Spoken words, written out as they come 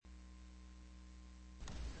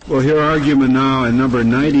We'll hear argument now in number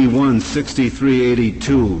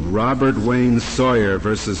 916382, Robert Wayne Sawyer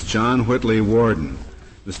versus John Whitley Warden.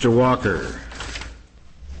 Mr. Walker.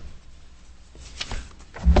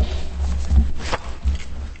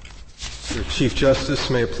 Mr. Chief Justice,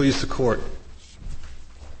 may it please the Court.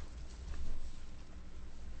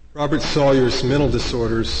 Robert Sawyer's mental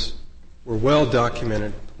disorders were well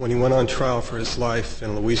documented when he went on trial for his life in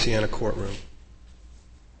a Louisiana courtroom.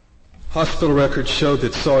 Hospital records showed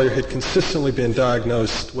that Sawyer had consistently been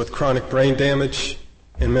diagnosed with chronic brain damage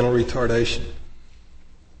and mental retardation.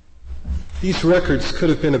 These records could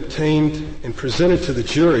have been obtained and presented to the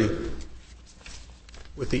jury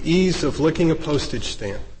with the ease of licking a postage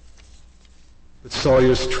stamp, but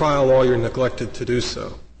Sawyer's trial lawyer neglected to do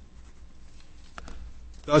so.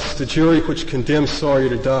 Thus, the jury which condemned Sawyer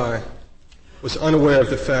to die was unaware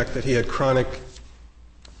of the fact that he had chronic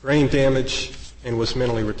brain damage and was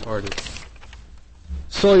mentally retarded.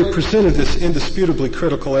 Sawyer presented this indisputably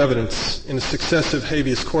critical evidence in a successive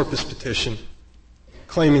habeas corpus petition,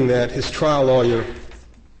 claiming that his trial lawyer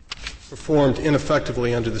performed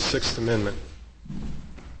ineffectively under the Sixth Amendment.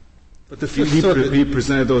 But the Fifth Circuit... He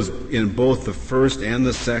presented those in both the first and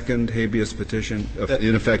the second habeas petition of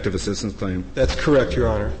ineffective assistance claim? That's correct, Your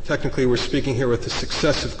Honor. Technically, we're speaking here with a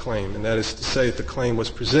successive claim, and that is to say that the claim was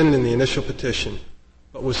presented in the initial petition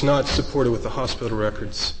but was not supported with the hospital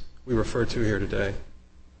records we refer to here today.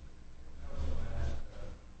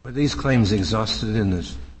 Were these claims exhausted in the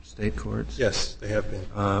state courts? Yes, they have been.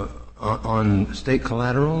 On state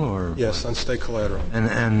collateral, or? Yes, on state collateral.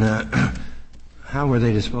 And how were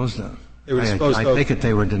they disposed of? They were disposed of. I take it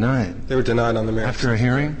they were denied. They were denied on the merits. After a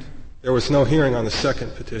hearing? There was no hearing on the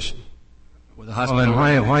second petition. Well, then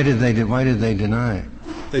why did they deny?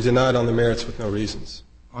 They denied on the merits with no reasons.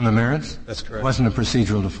 On the merits? That's correct. It wasn't a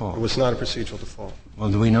procedural default. It was not a procedural default. Well,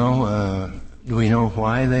 do we know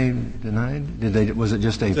why they denied? Was it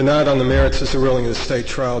just a... Denied on the merits is the ruling of the state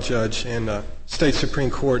trial judge, and state Supreme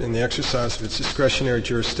Court, in the exercise of its discretionary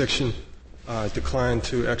jurisdiction, declined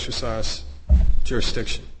to exercise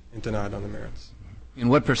jurisdiction and denied on the merits. In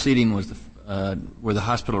what proceeding were the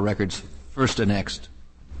hospital records first annexed?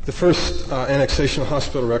 The first annexation of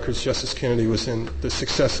hospital records, Justice Kennedy, was in the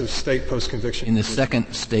successive state post-conviction. In the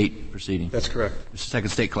second state proceeding? That's correct. The second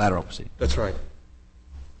state collateral proceeding? That's right.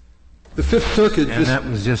 The Fifth Circuit... And that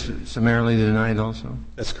was just summarily denied also?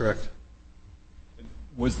 That's correct.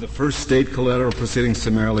 Was the first state collateral proceeding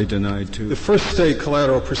summarily denied too? The first state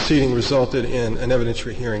collateral proceeding resulted in an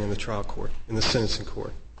evidentiary hearing in the trial court, in the sentencing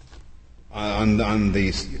court. On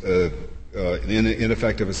the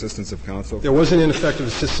ineffective assistance of counsel? There was an ineffective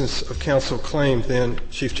assistance of counsel claim then,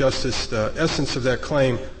 Chief Justice. The essence of that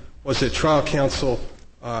claim was that trial counsel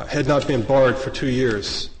had not been barred for 2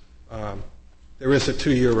 years. There is a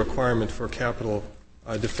 2-year requirement for capital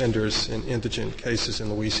defenders in indigent cases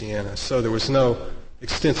in Louisiana. So there was no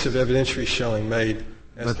extensive evidentiary showing made.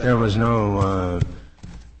 But there was no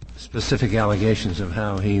specific allegations of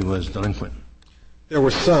how he was delinquent? There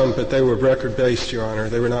were some, but they were record-based, Your Honor.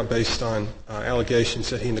 They were not based on allegations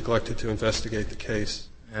that he neglected to investigate the case.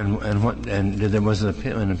 Was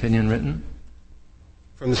an opinion written?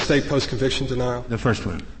 From the state post-conviction denial? The first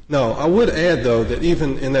one. No. I would add, though, that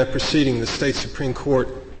even in that proceeding, the state Supreme Court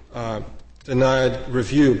denied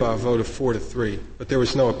review by a vote of 4-3, but there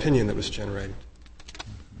was no opinion that was generated.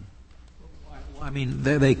 I mean,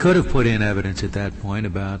 they could have put in evidence at that point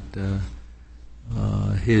about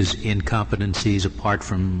his incompetencies apart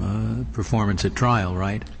from performance at trial,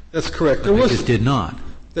 right? That's correct. They just did not.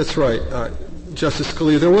 That's right, Justice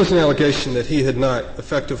Scalia. There was an allegation that he had not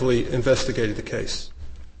effectively investigated the case.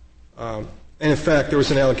 And in fact, there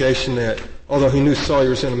was an allegation that although he knew Sawyer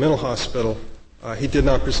was in a mental hospital, he did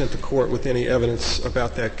not present the court with any evidence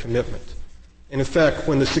about that commitment. And in fact,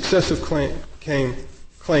 when the successive claim came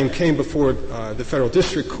before the federal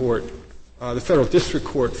district court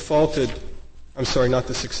faulted — I'm sorry, not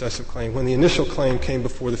the successive claim. When the initial claim came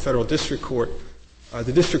before the federal district court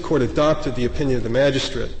adopted the opinion of the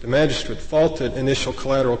magistrate. The magistrate faulted initial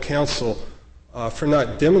collateral counsel for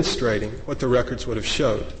not demonstrating what the records would have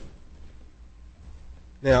showed.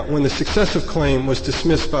 Now, when the successive claim was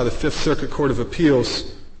dismissed by the Fifth Circuit Court of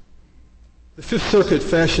Appeals, the Fifth Circuit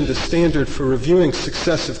fashioned a standard for reviewing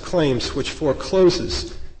successive claims which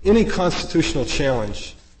forecloses any constitutional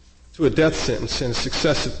challenge to a death sentence in a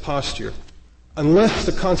successive posture unless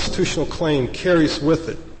the constitutional claim carries with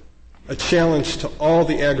it a challenge to all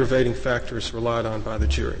the aggravating factors relied on by the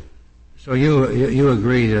jury. So you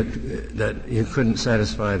agree that you couldn't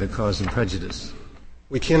satisfy the cause and prejudice?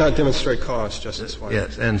 We cannot demonstrate cause, Justice White.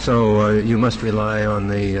 Yes, and so you must rely on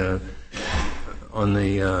the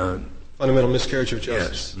fundamental miscarriage of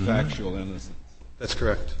justice. Yes, factual innocence. That's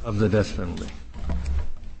correct. Of the death penalty.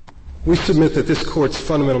 We submit that this Court's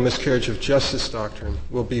fundamental miscarriage of justice doctrine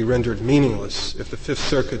will be rendered meaningless if the Fifth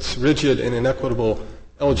Circuit's rigid and inequitable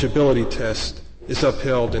eligibility test is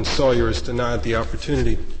upheld and Sawyer is denied the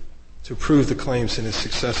opportunity to prove the claims in his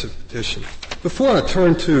successive petition. Before I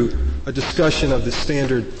turn to a discussion of the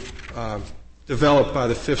standard developed by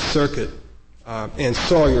the Fifth Circuit and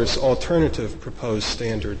Sawyer's alternative proposed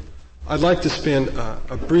standard, I'd like to spend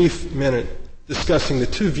a brief minute discussing the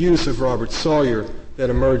two views of Robert Sawyer that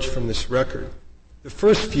emerge from this record. The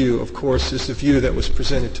first view, of course, is the view that was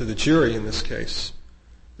presented to the jury in this case.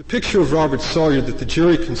 The picture of Robert Sawyer that the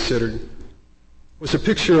jury considered was a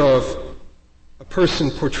picture of a person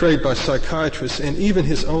portrayed by psychiatrists and even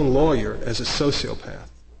his own lawyer as a sociopath.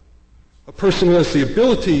 A person who has the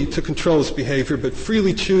ability to control his behavior but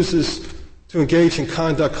freely chooses to engage in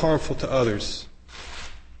conduct harmful to others.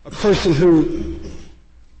 A person who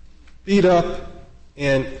beat up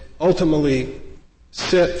and ultimately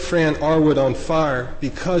set Fran Arwood on fire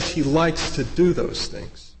because he likes to do those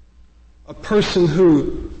things. A person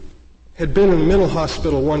who had been in a mental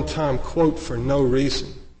hospital one time, quote, for no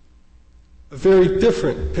reason. A very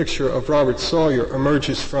different picture of Robert Sawyer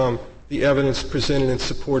emerges from the evidence presented in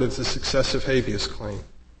support of the successive habeas claim.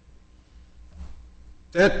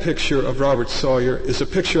 That picture of Robert Sawyer is a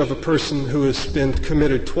picture of a person who has been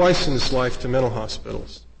committed twice in his life to mental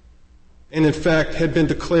hospitals, and in fact had been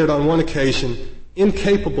declared on one occasion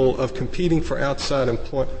incapable of competing for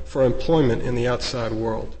employment in the outside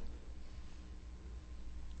world.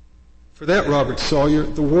 For that Robert Sawyer,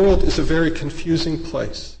 the world is a very confusing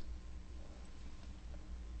place.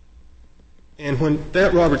 And when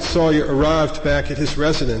that Robert Sawyer arrived back at his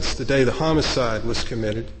residence the day the homicide was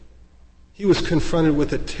committed, he was confronted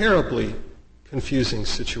with a terribly confusing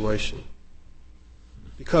situation.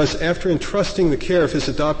 Because after entrusting the care of his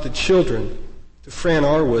adopted children to Fran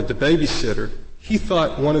Arwood, the babysitter, he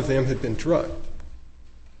thought one of them had been drugged.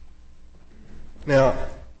 Now,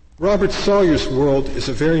 Robert Sawyer's world is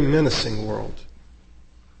a very menacing world,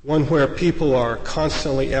 one where people are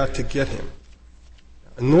constantly out to get him.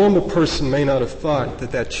 A normal person may not have thought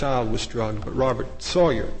that that child was drugged, but Robert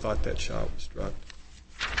Sawyer thought that child was drugged.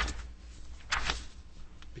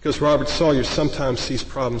 Because Robert Sawyer sometimes sees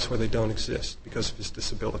problems where they don't exist because of his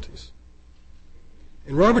disabilities.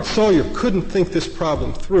 And Robert Sawyer couldn't think this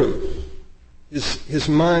problem through. His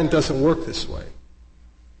mind doesn't work this way.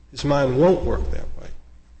 His mind won't work that way.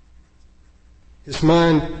 His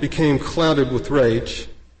mind became clouded with rage,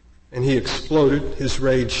 and he exploded, his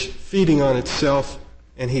rage feeding on itself,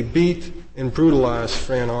 and he beat and brutalized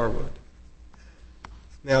Fran Arwood.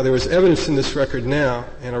 Now, there is evidence in this record now,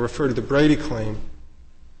 and I refer to the Brady claim,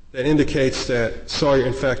 that indicates that Sawyer,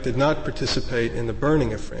 in fact, did not participate in the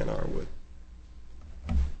burning of Fran Arwood.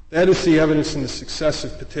 That is the evidence in the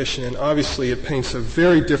successive petition, and obviously it paints a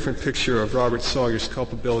very different picture of Robert Sawyer's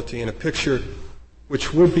culpability, and a picture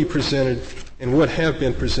which would be presented and would have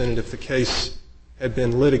been presented if the case had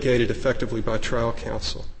been litigated effectively by trial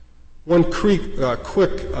counsel. One quick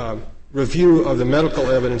review of the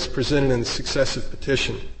medical evidence presented in the successive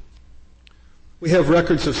petition. We have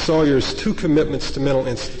records of Sawyer's 2 commitments to mental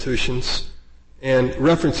institutions and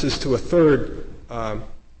references to a third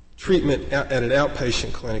treatment at an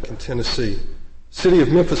outpatient clinic in Tennessee. City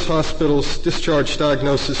of Memphis Hospital's discharge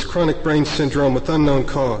diagnosis, chronic brain syndrome with unknown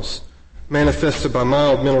cause, manifested by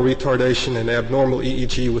mild mental retardation and abnormal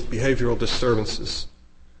EEG with behavioral disturbances.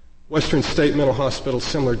 Western State Mental Hospital,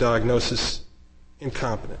 similar diagnosis,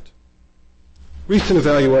 incompetent. Recent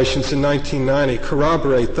evaluations in 1990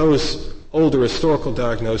 corroborate those older historical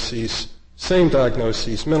diagnoses, same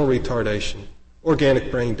diagnoses, mental retardation, organic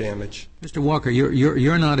brain damage. Mr. Walker,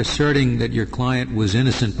 you're not asserting that your client was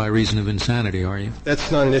innocent by reason of insanity, are you? That's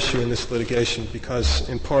not an issue in this litigation because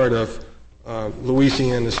in part of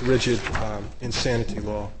Louisiana's rigid insanity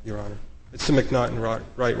law, Your Honor. It's the McNaughton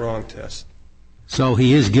right-wrong test. So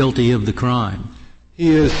he is guilty of the crime?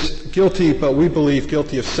 He is guilty, but we believe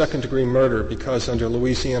guilty of second-degree murder because under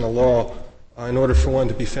Louisiana law, in order for one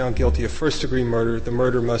to be found guilty of first-degree murder, the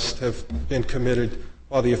murder must have been committed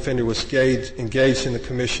while the offender was engaged in the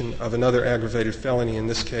commission of another aggravated felony, in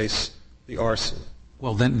this case, the arson.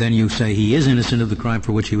 Well, then you say he is innocent of the crime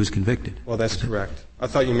for which he was convicted. Well, that's correct. I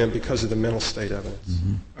thought you meant because of the mental state evidence.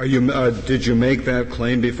 Mm-hmm. Did you make that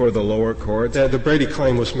claim before the lower court? The Brady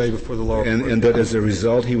claim was made before the lower court. And that as a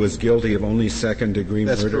result he was guilty of only second-degree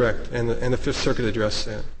murder? That's correct, and the Fifth Circuit addressed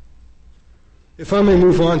that. If I may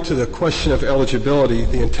move on to the question of eligibility,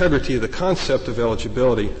 the integrity of the concept of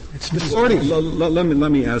eligibility. Let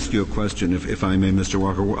me ask you a question, if I may, Mr.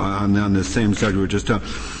 Walker, on this same subject.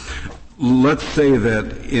 let's say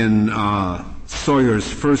that in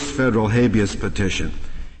Sawyer's first federal habeas petition,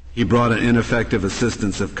 he brought an ineffective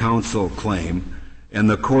assistance of counsel claim, and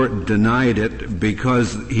the court denied it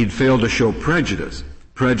because he'd failed to show prejudice.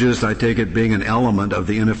 Prejudice, I take it, being an element of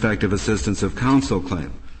the ineffective assistance of counsel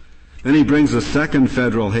claim. Then he brings a second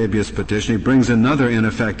federal habeas petition. He brings another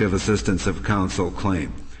ineffective assistance of counsel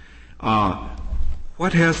claim.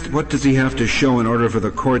 What does he have to show in order for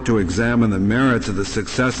the court to examine the merits of the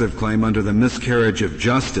successive claim under the miscarriage of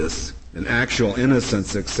justice, an actual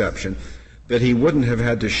innocence exception, that he wouldn't have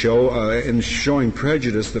had to show in showing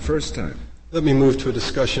prejudice the first time? Let me move to a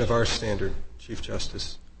discussion of our standard, Chief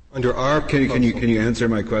Justice. Under our proposal, can you answer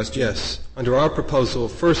my question? Yes. Under our proposal,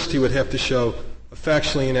 first he would have to show a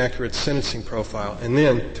factually inaccurate sentencing profile, and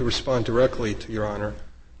then, to respond directly to Your Honor,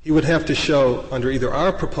 he would have to show, under either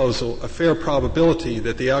our proposal, a fair probability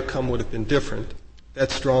that the outcome would have been different.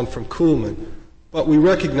 That's drawn from Kuhlman. But we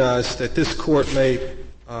recognize that this court may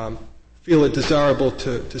feel it desirable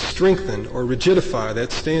to strengthen or rigidify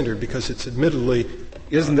that standard because it's admittedly...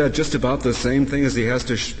 Isn't that just about the same thing as he has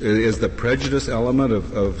to is the prejudice element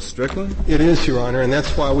of Strickland? It is, Your Honor, and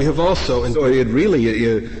that's why we have also... So it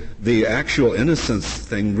really, the actual innocence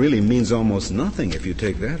thing really means almost nothing if you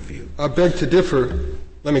take that view. I beg to differ.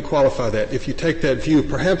 Let me qualify that. If you take that view,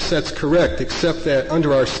 perhaps that's correct, except that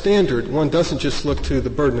under our standard, one doesn't just look to the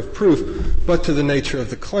burden of proof, but to the nature of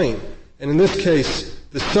the claim. And in this case,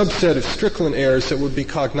 the subset of Strickland errors that would be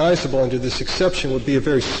cognizable under this exception would be a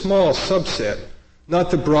very small subset,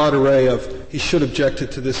 not the broad array of he should have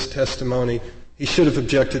objected to this testimony, he should have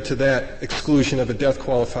objected to that exclusion of a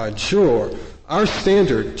death-qualified juror. Our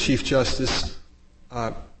standard, Chief Justice,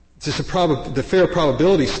 is the fair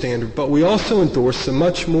probability standard, but we also endorse a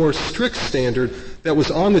much more strict standard that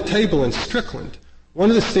was on the table in Strickland. One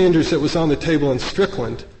of the standards that was on the table in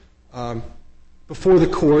Strickland before the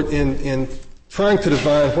court in trying to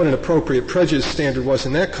define what an appropriate prejudice standard was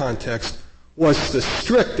in that context was the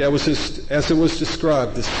strict, as it was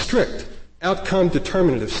described, the strict outcome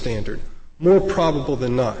determinative standard, more probable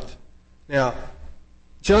than not. Now,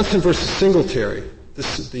 Johnson versus Singletary,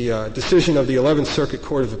 the decision of the 11th Circuit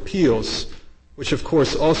Court of Appeals, which of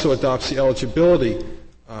course also adopts the eligibility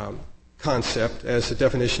concept as a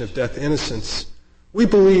definition of death innocence, we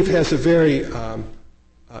believe has a very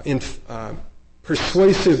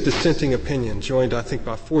persuasive dissenting opinion, joined, I think,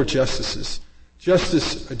 by 4 justices.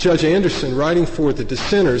 Judge Anderson, writing for the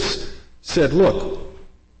dissenters, said, look,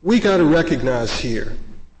 we got to recognize here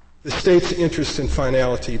the state's interest in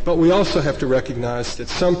finality, but we also have to recognize that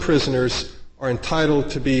some prisoners are entitled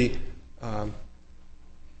to be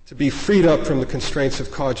freed up from the constraints of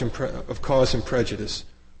cause and prejudice.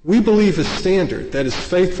 We believe a standard that is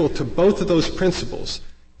faithful to both of those principles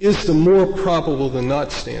is the more probable than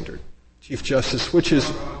not standard, Chief Justice, which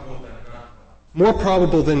is more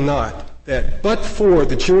probable than not that but for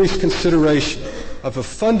the jury's consideration of a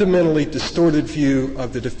fundamentally distorted view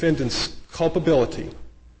of the defendant's culpability,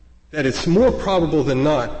 that it's more probable than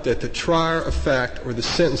not that the trier of fact or the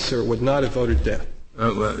sentencer would not have voted death.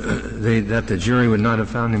 That the jury would not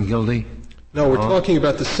have found him guilty? No, we're talking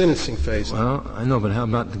about the sentencing phase. Well, I know, but how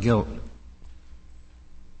about the guilt?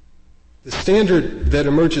 The standard that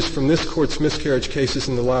emerges from this Court's miscarriage cases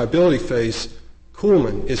in the liability phase,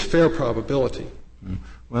 Kuhlman, is fair probability.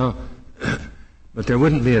 Well, but there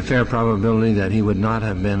wouldn't be a fair probability that he would not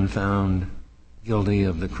have been found guilty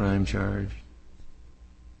of the crime charge?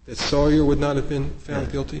 That Sawyer would not have been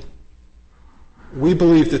found guilty? We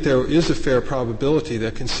believe that there is a fair probability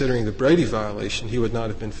that, considering the Brady violation, he would not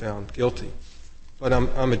have been found guilty. But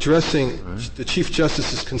I'm addressing the Chief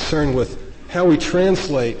Justice's concern with how we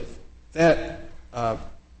translate that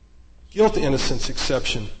guilt innocence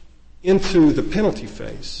exception into the penalty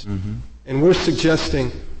phase. Mm-hmm. And we're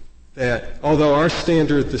suggesting that although our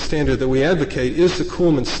standard, the standard that we advocate, is the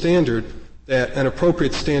Kuhlman standard, that an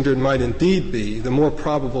appropriate standard might indeed be, the more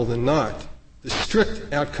probable than not, the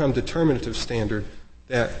strict outcome determinative standard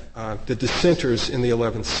that the dissenters in the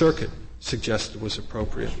 11th Circuit suggested was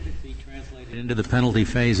appropriate. Should it be translated into the penalty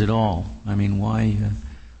phase at all? I mean, why?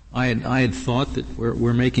 I had thought that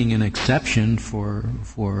we're making an exception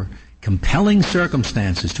for compelling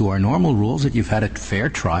circumstances to our normal rules, that you've had a fair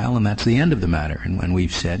trial and that's the end of the matter. And when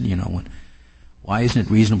we've said, why isn't it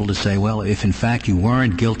reasonable to say, well, if in fact you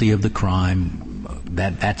weren't guilty of the crime,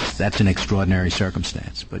 that's an extraordinary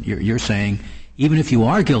circumstance. But you're saying even if you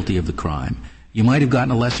are guilty of the crime, you might have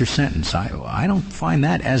gotten a lesser sentence. I don't find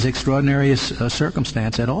that as extraordinary a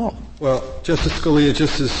circumstance at all. Well, Justice Scalia,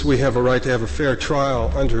 just as we have a right to have a fair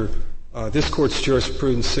trial under this Court's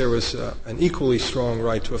jurisprudence, there was an equally strong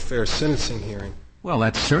right to a fair sentencing hearing. Well,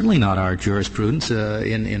 that's certainly not our jurisprudence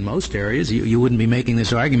in most areas. You wouldn't be making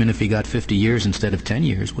this argument if he got 50 years instead of 10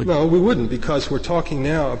 years, would you? No, we wouldn't, because we're talking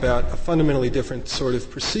now about a fundamentally different sort of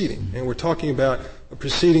proceeding. And we're talking about a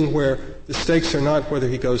proceeding where the stakes are not whether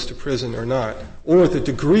he goes to prison or not, or the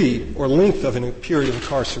degree or length of a period of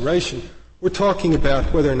incarceration. We're talking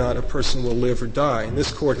about whether or not a person will live or die. And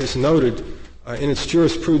this Court has noted in its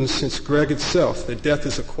jurisprudence since Gregg itself that death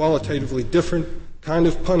is a qualitatively different kind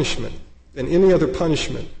of punishment than any other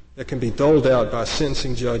punishment that can be doled out by a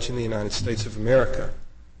sentencing judge in the United States of America.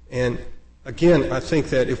 And again, I think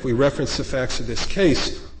that if we reference the facts of this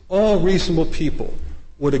case, all reasonable people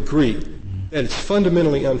would agree that it's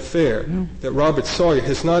fundamentally unfair that Robert Sawyer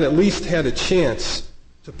has not at least had a chance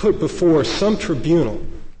to put before some tribunal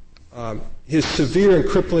his severe and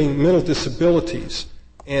crippling mental disabilities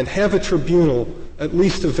and have a tribunal at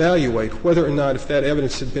least evaluate whether or not, if that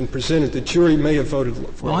evidence had been presented, the jury may have voted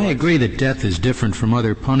for Well, I agree that death is different from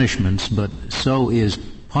other punishments, but so is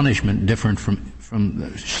punishment different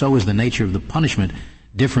so is the nature of the punishment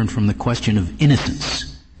different from the question of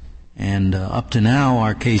innocence. And up to now,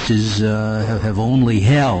 our cases have only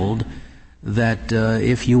held that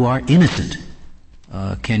if you are innocent,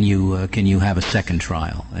 can you have a second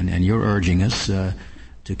trial? And you're urging us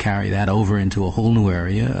to carry that over into a whole new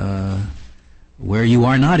area where you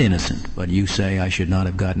are not innocent, but you say I should not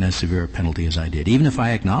have gotten as severe a penalty as I did. Even if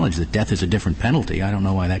I acknowledge that death is a different penalty, I don't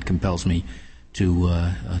know why that compels me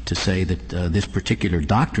to say that this particular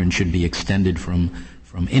doctrine should be extended from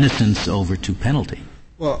innocence over to penalty.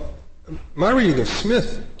 Well, my reading of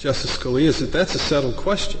Smith, Justice Scalia, is that that's a settled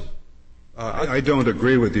question. I don't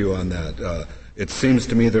agree with you on that. It seems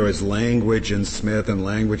to me there is language in Smith and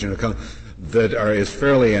language in that is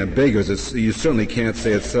fairly ambiguous. You certainly can't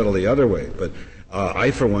say it's settled the other way, but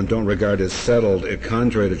I, for one, don't regard it as settled,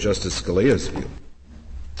 contrary to Justice Scalia's view.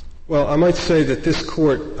 Well, I might say that this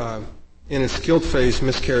Court, in its guilt phase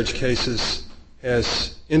miscarriage cases,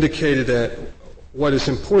 has indicated that what is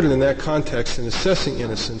important in that context in assessing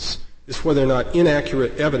innocence is whether or not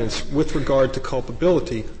inaccurate evidence with regard to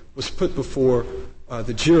culpability was put before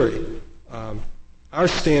the jury. Our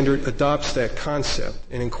standard adopts that concept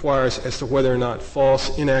and inquires as to whether or not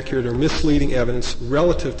false, inaccurate, or misleading evidence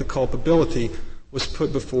relative to culpability was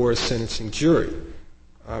put before a sentencing jury.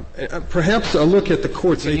 Perhaps a look at the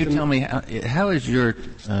Court's... Can you tell me, how is your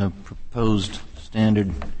proposed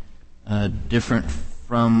standard different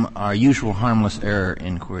from our usual harmless error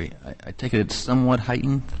inquiry? I take it it's somewhat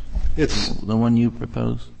heightened? It's the one you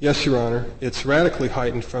propose? Yes, Your Honor. It's radically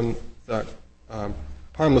heightened from the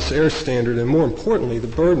harmless error standard, and more importantly, the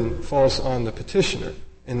burden falls on the petitioner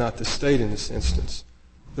and not the state in this instance.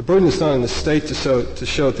 The burden is not on the state to show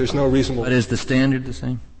that there's no reasonable... But is the standard the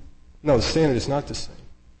same? No, the standard is not the same.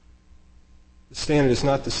 The standard is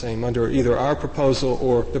not the same under either our proposal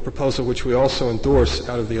or the proposal which we also endorse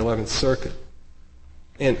out of the 11th Circuit.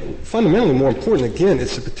 And fundamentally, more important, again,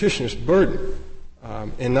 it's the petitioner's burden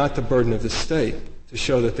and not the burden of the state to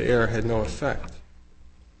show that the error had no effect.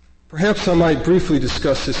 Perhaps I might briefly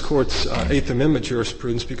discuss this Court's Eighth Amendment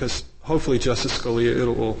jurisprudence because hopefully, Justice Scalia, it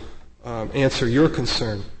will answer your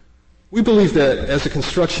concern. We believe that as a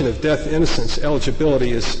construction of death innocence,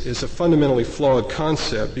 eligibility is a fundamentally flawed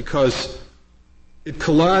concept because it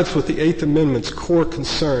collides with the Eighth Amendment's core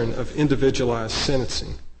concern of individualized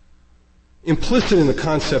sentencing. Implicit in the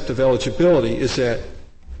concept of eligibility is that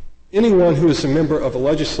anyone who is a member of a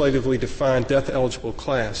legislatively defined death-eligible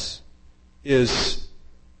class is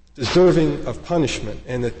deserving of punishment,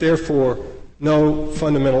 and that therefore no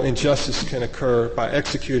fundamental injustice can occur by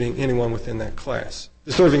executing anyone within that class,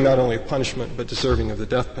 deserving not only of punishment but deserving of the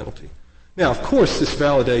death penalty. Now, of course, this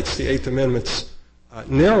validates the Eighth Amendment's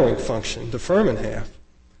narrowing function, the Furman half,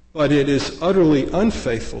 but it is utterly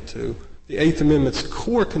unfaithful to the Eighth Amendment's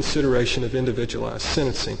core consideration of individualized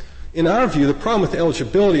sentencing. In our view, the problem with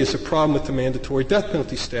eligibility is a problem with the mandatory death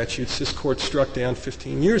penalty statutes this Court struck down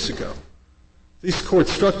 15 years ago. These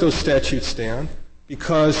courts struck those statutes down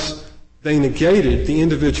because they negated the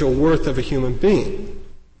individual worth of a human being.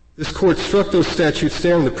 This Court struck those statutes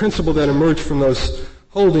down. The principle that emerged from those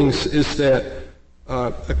holdings is that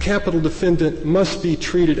a capital defendant must be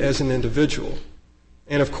treated as an individual.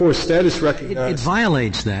 And, of course, that is recognized. It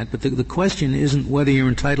violates that, but the question isn't whether you're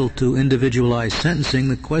entitled to individualized sentencing.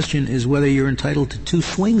 The question is whether you're entitled to two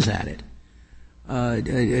swings at it.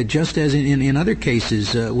 Just as in other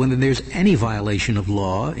cases, when there's any violation of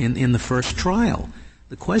law in the first trial.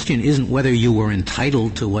 The question isn't whether you were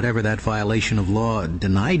entitled to whatever that violation of law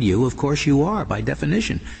denied you. Of course you are, by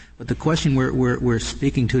definition. But the question we're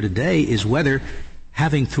speaking to today is whether,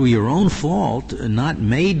 having through your own fault not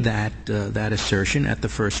made that assertion at the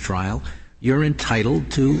first trial, you're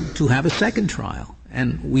entitled to have a second trial.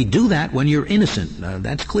 And we do that when you're innocent.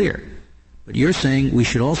 That's clear. But you're saying we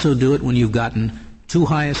should also do it when you've gotten too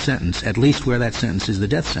high a sentence, at least where that sentence is the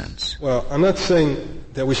death sentence. Well, I'm not saying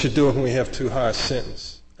that we should do it when we have too high a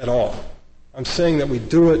sentence at all. I'm saying that we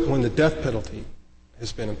do it when the death penalty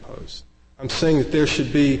has been imposed. I'm saying that there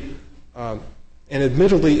should be, and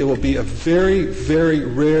admittedly it will be a very, very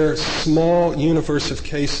rare, small universe of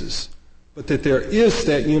cases, but that there is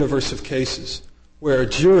that universe of cases where a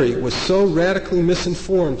jury was so radically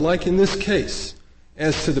misinformed, like in this case,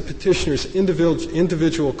 as to the petitioner's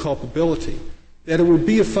individual culpability, that it would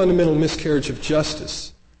be a fundamental miscarriage of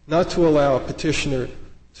justice not to allow a petitioner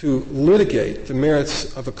to litigate the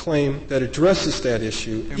merits of a claim that addresses that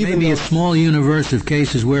issue. There may be a small universe of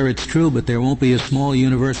cases where it's true, but there won't be a small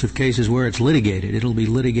universe of cases where it's litigated. It'll be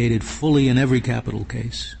litigated fully in every capital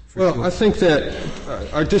case. Well, sure. I think that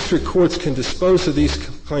our district courts can dispose of these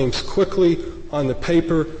claims quickly on the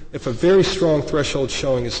paper if a very strong threshold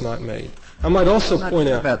showing is not made. I might also point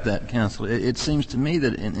out about that, counsel. It seems to me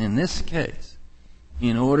that in this case,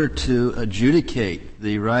 in order to adjudicate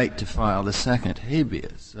the right to file the second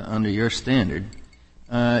habeas under your standard,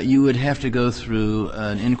 you would have to go through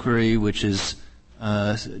an inquiry which is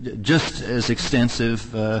just as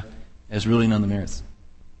extensive as ruling on the merits.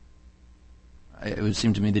 It would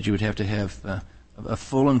seem to me that you would have to have a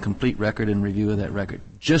full and complete record and review of that record,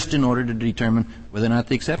 just in order to determine whether or not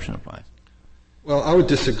the exception applies. Well, I would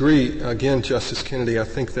disagree. Again, Justice Kennedy, I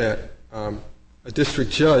think that a district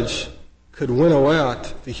judge could winnow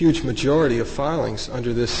out the huge majority of filings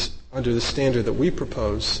under the standard that we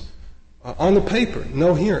propose on the paper,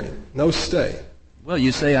 no hearing, no stay. Well,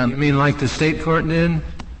 you say You mean like the state court did?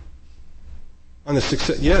 On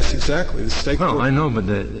the yes, exactly. The state court. Well, I know, but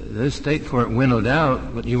the state court winnowed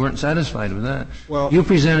out, but you weren't satisfied with that. Well, you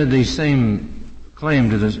presented the same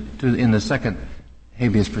claim in the second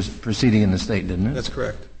habeas proceeding in the state, didn't it? That's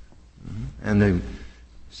correct. Mm-hmm. And the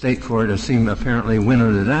state court apparently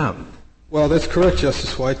winnowed it out. Well, that's correct,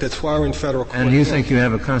 Justice White. That's why we're in federal court. And you think you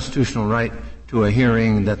have a constitutional right to a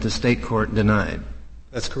hearing that the state court denied?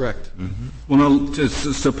 That's correct. Mm-hmm. Well,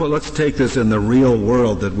 now, let's take this in the real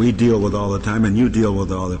world that we deal with all the time and you deal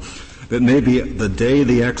with all the time. That maybe the day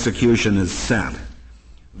the execution is set,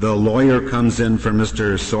 the lawyer comes in for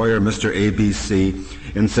Mr. Sawyer, Mr.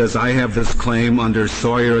 ABC, and says, I have this claim under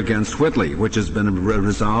Sawyer against Whitley, which has been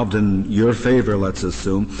resolved in your favor, let's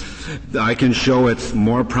assume. I can show it's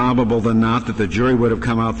more probable than not that the jury would have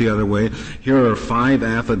come out the other way. Here are 5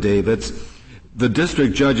 affidavits. The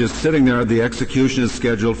district judge is sitting there. The execution is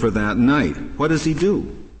scheduled for that night. What does he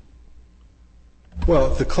do?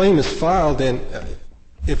 Well, if the claim is filed, and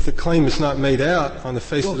if the claim is not made out on the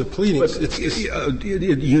face of the pleadings,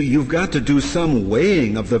 you've got to do some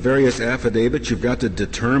weighing of the various affidavits. You've got to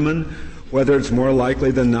determine whether it's more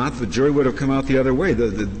likely than not the jury would have come out the other way.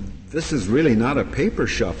 This is really not a paper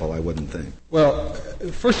shuffle, I wouldn't think. Well,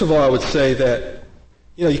 first of all, I would say that,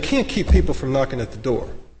 you can't keep people from knocking at the door.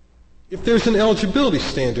 If there's an eligibility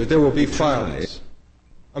standard, there will be filings.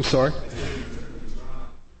 I'm sorry?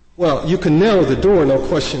 Well, you can narrow the door, no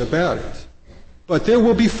question about it. But there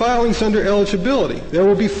will be filings under eligibility. There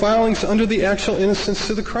will be filings under the actual innocence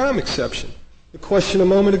to the crime exception. The question a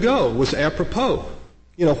moment ago was apropos.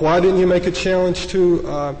 Why didn't you make a challenge to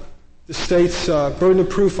the state's burden of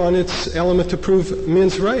proof on its element to prove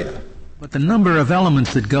mens rea? But the number of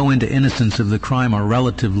elements that go into innocence of the crime are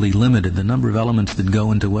relatively limited. The number of elements that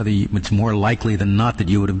go into whether it's more likely than not that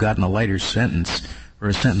you would have gotten a lighter sentence or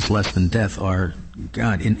a sentence less than death are,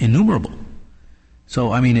 innumerable.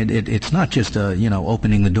 So, I mean, it's not just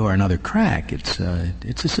opening the door another crack. It's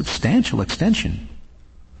a substantial extension.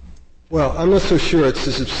 Well, I'm not so sure it's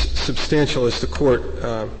as substantial as the court,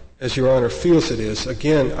 as Your Honor feels it is.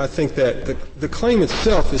 Again, I think that the claim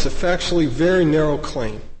itself is a factually very narrow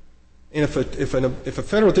claim. And if a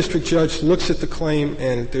federal district judge looks at the claim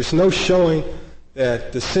and there's no showing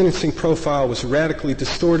that the sentencing profile was radically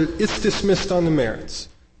distorted, it's dismissed on the merits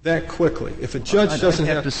that quickly. If a judge doesn't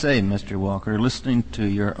have to say, Mr. Walker, listening to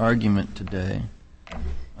your argument today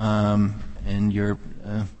and your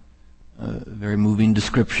very moving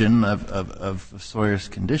description of Sawyer's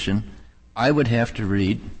condition, I would have to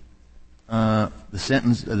read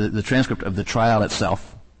the transcript of the trial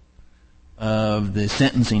itself, of the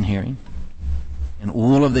sentencing hearing, and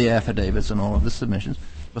all of the affidavits and all of the submissions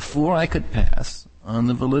before I could pass on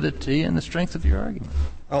the validity and the strength of your argument.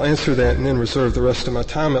 I'll answer that and then reserve the rest of my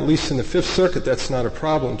time. At least in the Fifth Circuit, that's not a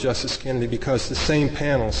problem, Justice Kennedy, because the same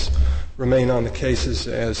panels remain on the cases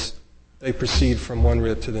as they proceed from one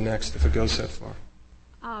writ to the next if it goes that far.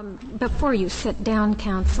 Before you sit down,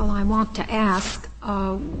 counsel, I want to ask,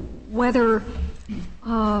 whether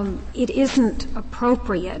it isn't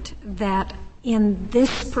appropriate that in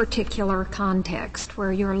this particular context,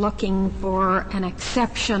 where you're looking for an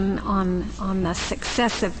exception on the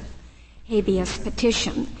successive habeas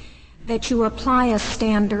petition, that you apply a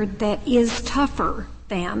standard that is tougher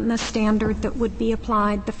than the standard that would be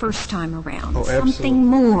applied the first time around. Oh, absolutely. Something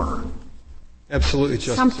more. Absolutely,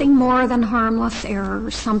 Justice. Something more than harmless error,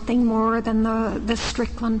 something more than the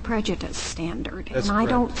Strickland prejudice standard. That's and correct.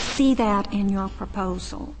 I don't see that in your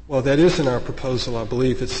proposal. Well, that is in our proposal, I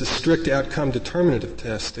believe. It's the strict outcome determinative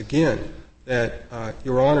test, again, that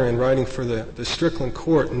Your Honor, in writing for the Strickland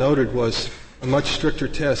court, noted was a much stricter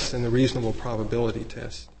test than the reasonable probability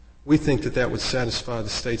test. We think that would satisfy the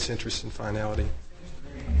state's interest in finality.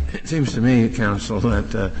 It seems to me, counsel,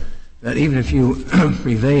 that even if you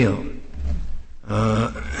prevail,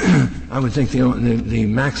 I would think the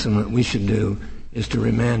maximum that we should do is to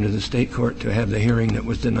remand to the state court to have the hearing that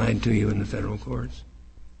was denied to you in the federal courts.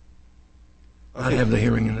 Not have the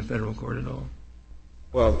hearing in the federal court at all.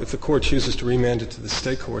 Well, if the court chooses to remand it to the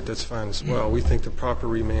state court, that's fine as well. We think the proper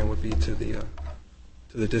remand would be to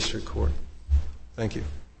the district court. Thank you.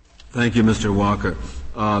 Thank you, Mr. Walker.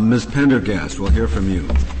 Ms. Pendergast, we'll hear from you.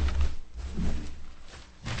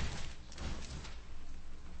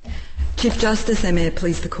 Chief Justice, and may it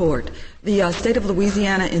please the Court. The State of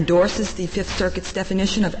Louisiana endorses the Fifth Circuit's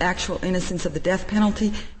definition of actual innocence of the death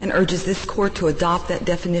penalty and urges this Court to adopt that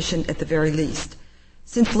definition at the very least.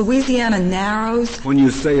 Since Louisiana narrows... When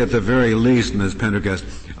you say at the very least, Ms. Pendergast,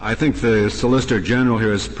 I think the Solicitor General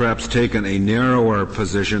here has perhaps taken a narrower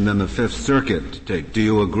position than the Fifth Circuit take. Do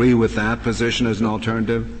you agree with that position as an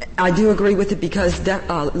alternative? I do agree with it because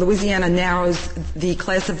Louisiana narrows the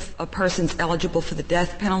class of persons eligible for the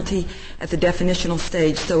death penalty at the definitional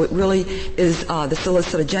stage. So it really is the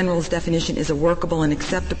Solicitor General's definition is a workable and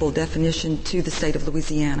acceptable definition to the State of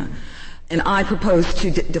Louisiana. And I propose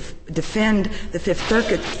to defend the Fifth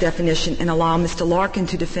Circuit's definition and allow Mr. Larkin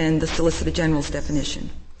to defend the Solicitor General's definition.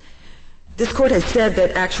 This Court has said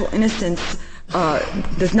that actual innocence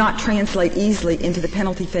does not translate easily into the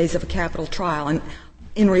penalty phase of a capital trial. And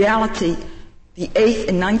in reality, the Eighth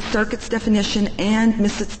and Ninth Circuit's definition and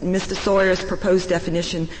Mr. Sawyer's proposed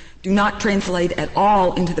definition do not translate at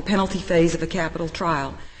all into the penalty phase of a capital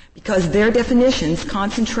trial because their definitions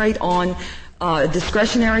concentrate on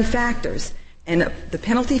discretionary factors. And the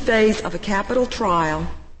penalty phase of a capital trial,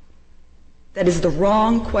 that is the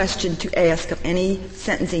wrong question to ask of any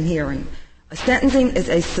sentencing hearing. A sentencing is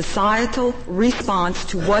a societal response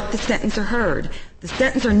to what the sentencer heard. The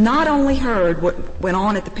sentencer not only heard what went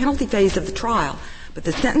on at the penalty phase of the trial, but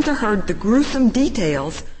the sentencer heard the gruesome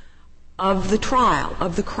details of the trial,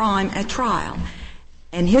 of the crime at trial.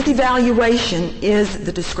 And his evaluation is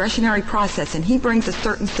the discretionary process, and he brings a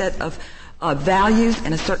certain set of values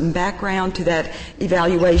and a certain background to that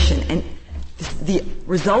evaluation. And the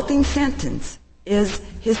resulting sentence is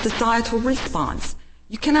his societal response.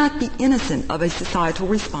 You cannot be innocent of a societal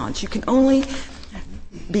response. You can only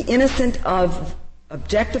be innocent of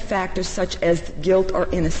objective factors such as guilt or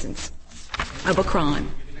innocence of a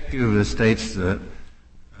crime. The state's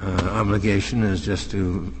obligation is just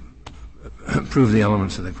to prove the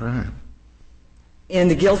elements of the crime. In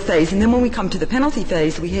the guilt phase. And then when we come to the penalty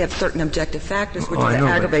phase, we have certain objective factors, which are the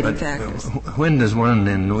aggravating factors. When does one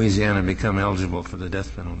in Louisiana become eligible for the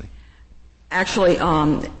death penalty? Actually,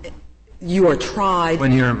 you are tried...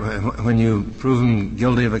 When you proven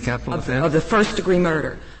guilty of a capital offense? Of the first-degree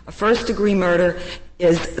murder. A first-degree murder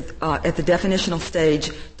is, at the definitional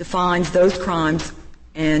stage, defines those crimes,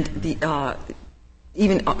 and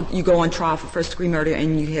even you go on trial for first-degree murder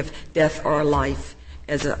and you have death or life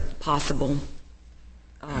as a possible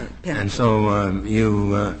penalty. And so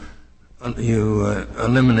you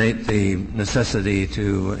eliminate the necessity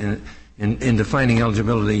to, in defining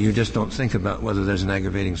eligibility, you just don't think about whether there's an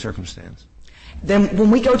aggravating circumstance. Then when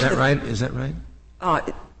we go to Is that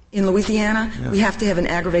right? In Louisiana, we have to have an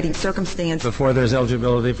aggravating circumstance. Before there's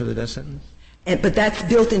eligibility for the death sentence? But that's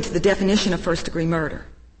built into the definition of first-degree murder,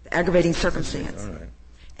 the aggravating circumstance. All right.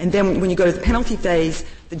 And then when you go to the penalty phase,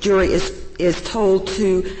 the jury is told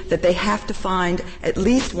that they have to find at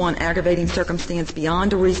least one aggravating circumstance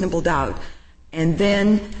beyond a reasonable doubt. And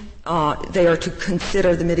then they are to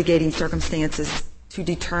consider the mitigating circumstances to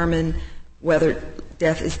determine whether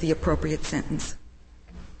death is the appropriate sentence.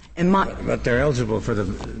 But they're eligible for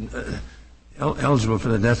the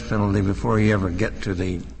death penalty before you ever get to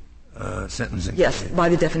the sentencing. Yes, by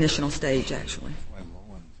the definitional stage, actually.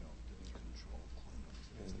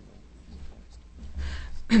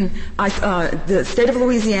 The state of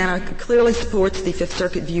Louisiana clearly supports the Fifth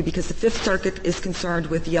Circuit view because the Fifth Circuit is concerned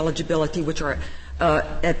with the eligibility, which are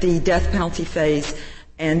at the death penalty phase,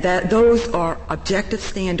 and that those are objective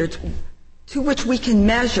standards to which we can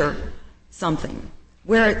measure something.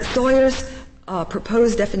 Where Sawyer's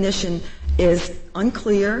proposed definition is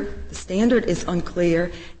unclear, the standard is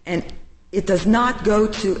unclear, and it does not go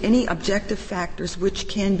to any objective factors which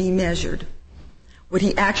can be measured. What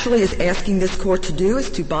he actually is asking this court to do is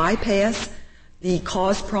to bypass the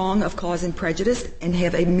cause prong of cause and prejudice and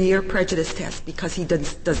have a mere prejudice test, because he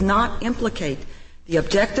does not implicate the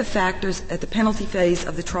objective factors at the penalty phase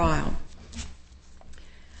of the trial.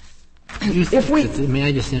 May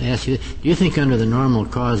I just ask you, do you think under the normal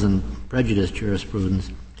cause and prejudice jurisprudence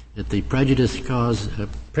that the prejudice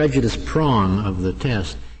prong of the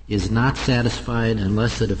test is not satisfied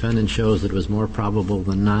unless the defendant shows that it was more probable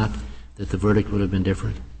than not that the verdict would have been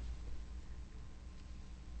different?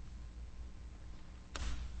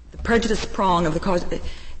 The prejudice prong of the cause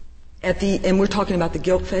and we're talking about the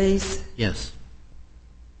guilt phase? Yes.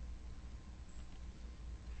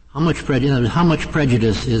 How much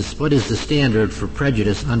prejudice is, what is the standard for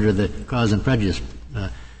prejudice under the cause and prejudice,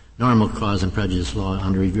 normal cause and prejudice law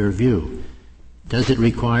under your view? Does it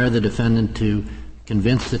require the defendant to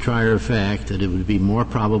convince the trier of fact that it would be more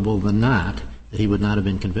probable than not that he would not have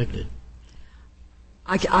been convicted?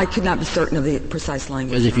 I could not be certain of the precise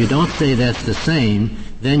language. Because if you don't say that's the same,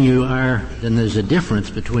 then there's a difference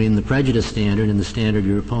between the prejudice standard and the standard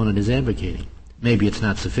your opponent is advocating. Maybe it's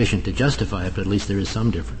not sufficient to justify it, but at least there is some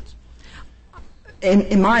difference.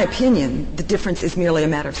 In my opinion, the difference is merely a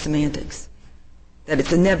matter of semantics. That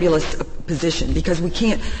it's a nebulous position, because we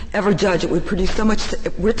can't ever judge. It would produce so much.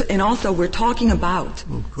 And also, we're talking about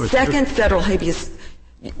second federal habeas.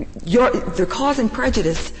 The cause and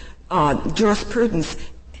prejudice jurisprudence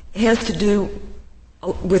has to do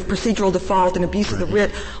with procedural default and abuse of the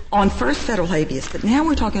writ on first federal habeas. But now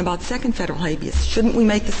we're talking about second federal habeas. Shouldn't we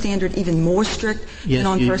make the standard even more strict than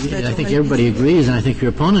on first federal habeas? I think everybody agrees, and I think your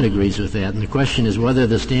opponent agrees with that. And the question is whether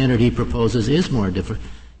the standard he proposes is more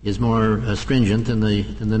stringent than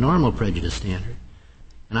the normal prejudice standard.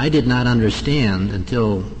 And I did not understand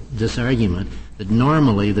until this argument that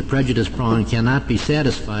normally the prejudice prong cannot be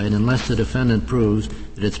satisfied unless the defendant proves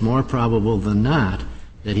that it's more probable than not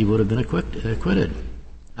that he would have been acquitted.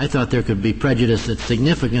 I thought there could be prejudice that's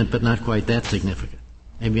significant but not quite that significant.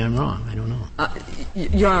 Maybe I'm wrong. I don't know.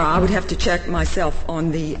 Your Honor, I would have to check myself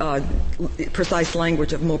on the precise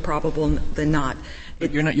language of more probable than not.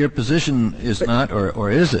 Your position is not, or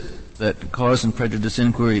is it, that cause and prejudice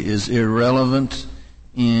inquiry is irrelevant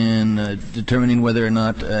in determining whether or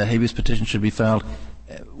not a habeas petition should be filed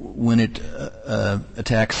when it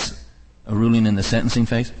attacks a ruling in the sentencing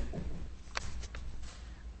phase?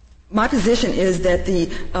 My position is that the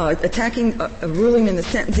attacking a ruling in the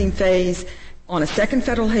sentencing phase on a second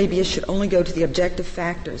federal habeas should only go to the objective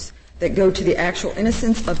factors that go to the actual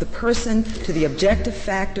innocence of the person, to the objective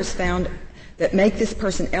factors found that make this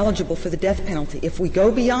person eligible for the death penalty. If we go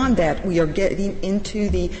beyond that, we are getting into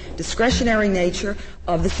the discretionary nature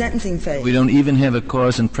of the sentencing phase. We don't even have a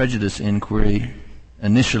cause and prejudice inquiry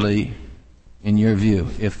initially, in your view,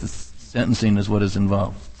 if the sentencing is what is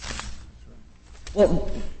involved.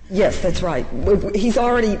 Well, yes, that's right. He's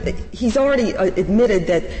already admitted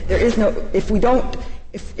that there is no.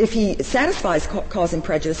 If he satisfies cause and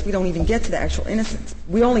prejudice, we don't even get to the actual innocence.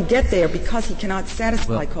 We only get there because he cannot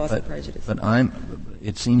satisfy cause and prejudice. But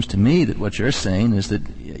it seems to me that what you're saying is that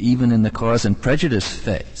even in the cause and prejudice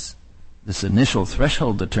phase, this initial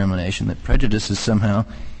threshold determination that prejudice is somehow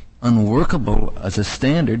unworkable as a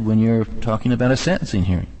standard when you're talking about a sentencing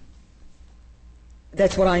hearing.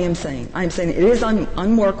 That's what I am saying. I am saying it is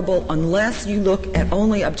unworkable unless you look at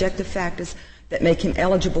only objective factors that make him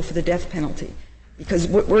eligible for the death penalty. Because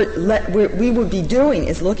what we would be doing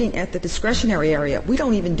is looking at the discretionary area. We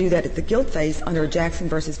don't even do that at the guilt phase under a Jackson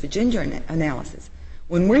versus Virginia analysis.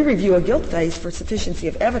 When we review a guilt phase for sufficiency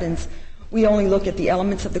of evidence, we only look at the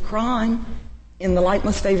elements of the crime in the light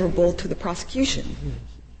most favorable to the prosecution.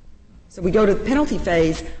 So we go to the penalty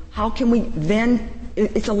phase. How can we then?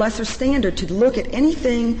 It's a lesser standard to look at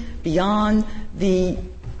anything beyond the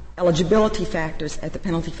eligibility factors at the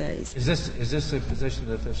penalty phase. Is this a position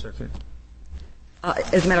of the Fifth Circuit?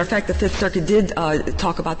 As a matter of fact, the Fifth Circuit did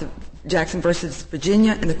talk about the Jackson versus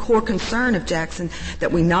Virginia and the core concern of Jackson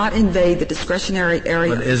that we not invade the discretionary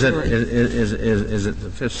area. But is it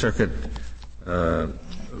the Fifth Circuit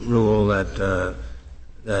rule that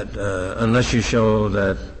unless you show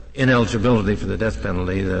that ineligibility for the death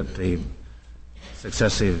penalty, that the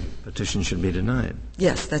successive petition should be denied?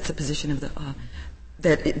 Yes, that's the position of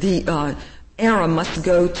that the error must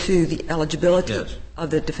go to the eligibility of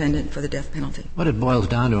the defendant for the death penalty. What it boils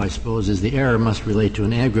down to, I suppose, is the error must relate to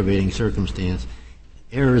an aggravating circumstance,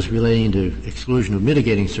 errors relating to exclusion of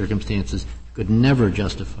mitigating circumstances could never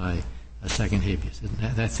justify a second habeas.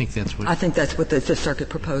 I think that's what the Fifth Circuit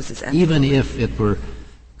proposes. Even if it were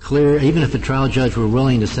clear, even if the trial judge were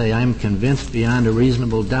willing to say, I'm convinced beyond a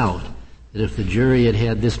reasonable doubt that if the jury had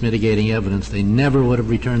had this mitigating evidence, they never would have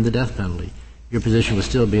returned the death penalty, your position would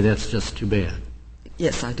still be that's just too bad.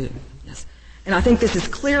 Yes, I do. Yes. And I think this is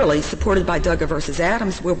clearly supported by Duggar versus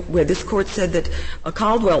Adams, where this court said that a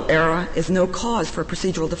Caldwell error is no cause for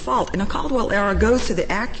procedural default. And a Caldwell error goes to the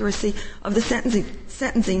accuracy of the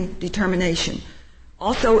sentencing determination.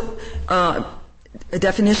 Also, a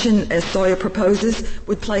definition, as Sawyer proposes,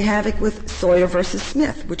 would play havoc with Sawyer versus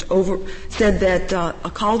Smith, which said that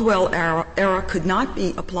a Caldwell error could not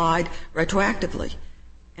be applied retroactively.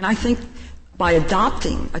 And I think by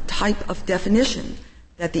adopting a type of definition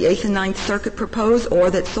that the Eighth and Ninth Circuit propose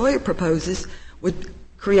or that Sawyer proposes would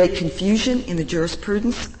create confusion in the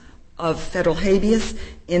jurisprudence of federal habeas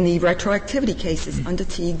in the retroactivity cases under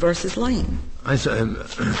Teague versus Lane. I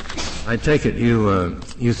take it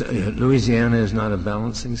Louisiana is not a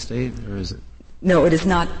balancing state, or is it? No, it is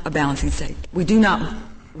not a balancing state. We do not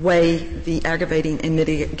weigh the aggravating and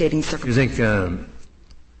mitigating circumstances.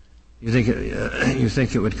 You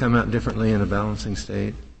think it would come out differently in a balancing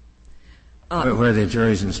state, where the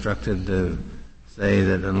jury's instructed to say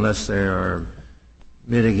that unless there are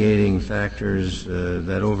mitigating factors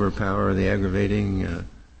that overpower the aggravating?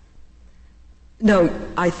 No,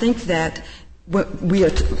 I think that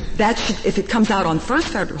if it comes out on first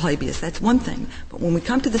federal habeas, that's one thing. But when we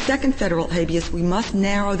come to the second federal habeas, we must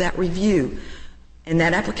narrow that review and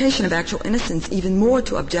that application of actual innocence even more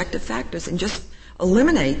to objective factors and just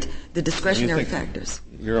eliminate the discretionary factors.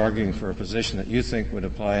 You're arguing for a position that you think would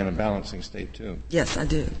apply in a balancing state, too. Yes, I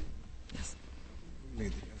do. Yes.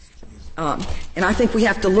 And I think we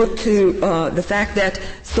have to look to the fact that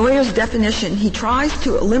Sawyer's definition, he tries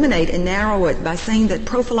to eliminate and narrow it by saying that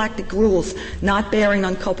prophylactic rules not bearing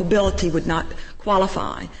on culpability would not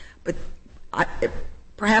qualify. But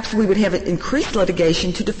perhaps we would have increased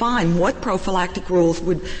litigation to define what prophylactic rules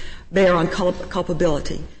would bear on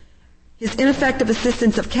culpability. His ineffective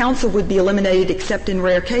assistance of counsel would be eliminated except in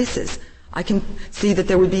rare cases. I can see that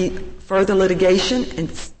there would be further litigation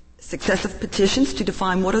and successive petitions to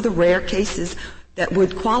define what are the rare cases that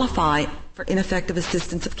would qualify for ineffective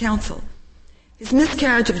assistance of counsel. His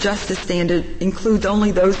miscarriage of justice standard includes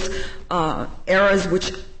only those errors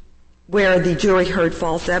where the jury heard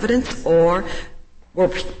false evidence or were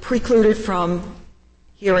precluded from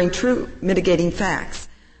hearing true mitigating facts.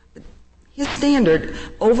 His standard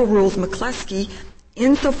overrules McCleskey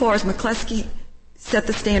insofar as McCleskey set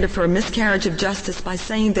the standard for a miscarriage of justice by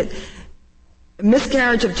saying that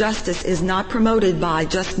miscarriage of justice is not promoted by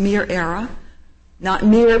just mere error, not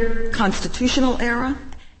mere constitutional error,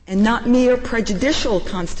 and not mere prejudicial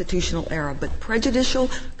constitutional error, but prejudicial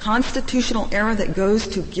constitutional error that goes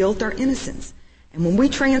to guilt or innocence. And when we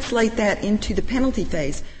translate that into the penalty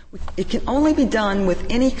phase, it can only be done with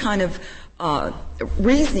any kind of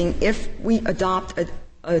reasoning if we adopt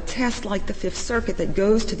a test like the Fifth Circuit that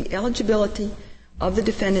goes to the eligibility of the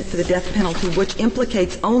defendant for the death penalty, which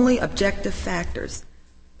implicates only objective factors.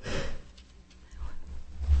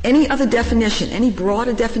 Any other definition, any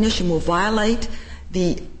broader definition will violate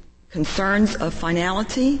the concerns of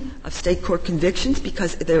finality of state court convictions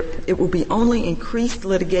because it will be only increased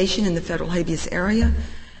litigation in the federal habeas area,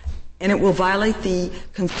 and it will violate the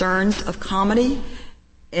concerns of comity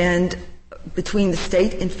and between the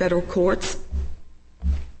state and federal courts.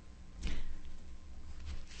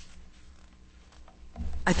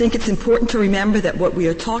 I think it's important to remember that what we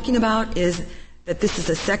are talking about is that this is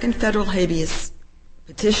a second federal habeas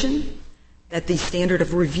petition, that the standard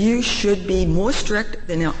of review should be more strict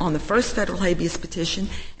than on the first federal habeas petition,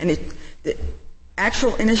 and the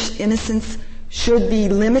actual innocence should be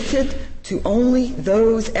limited to only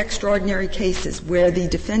those extraordinary cases where the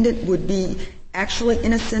defendant would be actually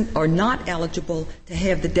innocent or not eligible to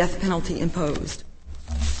have the death penalty imposed.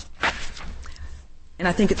 And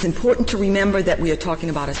I think it's important to remember that we are talking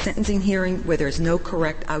about a sentencing hearing where there's no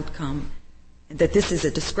correct outcome, and that this is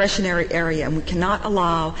a discretionary area, and we cannot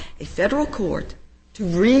allow a federal court to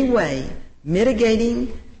reweigh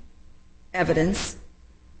mitigating evidence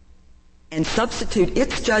and substitute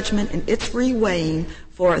its judgment and its reweighing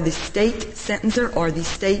for the state sentencer or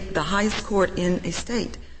the highest court in a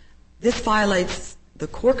state. This violates the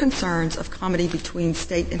core concerns of comity between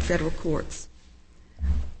state and federal courts.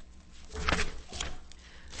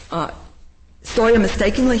 Sawyer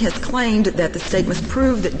mistakenly has claimed that the state must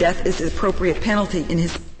prove that death is the appropriate penalty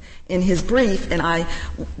in his brief, and I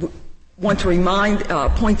want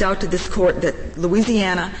to point out to this court that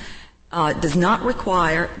Louisiana does not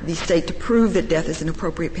require the state to prove that death is an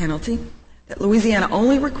appropriate penalty, that Louisiana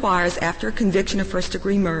only requires, after a conviction of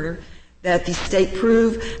first-degree murder, that the state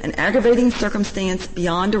prove an aggravating circumstance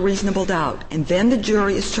beyond a reasonable doubt, and then the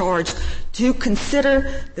jury is charged to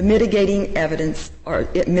consider the mitigating evidence or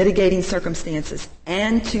mitigating circumstances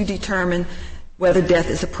and to determine whether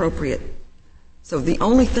death is appropriate. So the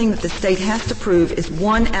only thing that the state has to prove is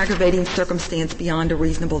one aggravating circumstance beyond a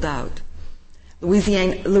reasonable doubt.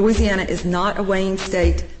 Louisiana is not a weighing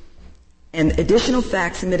state, and additional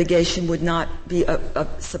facts and mitigation would not be a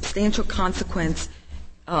substantial consequence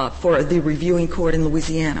for the reviewing court in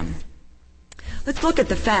Louisiana. Let's look at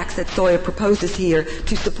the facts that Sawyer proposes here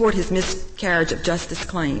to support his miscarriage of justice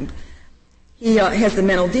claim. He has the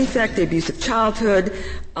mental defect, the abusive childhood.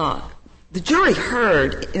 The jury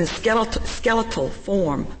heard in a skeletal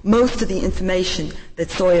form most of the information that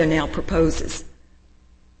Sawyer now proposes.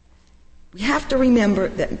 We have to remember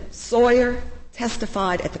that Sawyer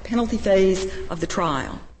testified at the penalty phase of the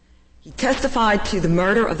trial. He testified to the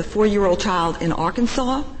murder of the 4-year-old child in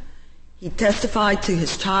Arkansas. He testified to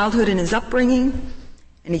his childhood and his upbringing.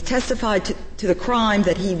 And he testified to the crime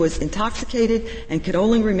that he was intoxicated and could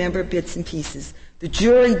only remember bits and pieces. The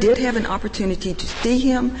jury did have an opportunity to see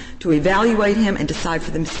him, to evaluate him, and decide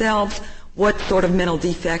for themselves what sort of mental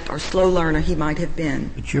defect or slow learner he might have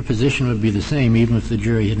been. But your position would be the same even if the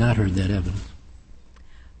jury had not heard that evidence.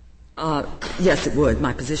 Yes, it would.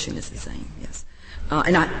 My position is the same, yes.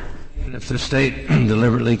 Even if the state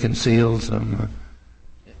deliberately concealed some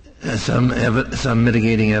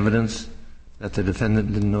mitigating evidence that the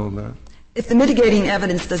defendant didn't know about? If the mitigating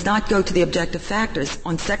evidence does not go to the objective factors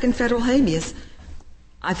on second federal habeas,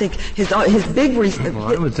 I think his big reason. Well,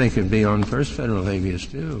 I would think it'd be on first federal habeas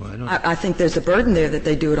too. I think there's a burden there that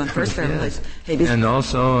they do it on first federal yes. habeas. And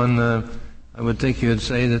also on I would think you'd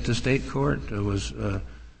say that the state court was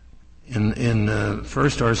in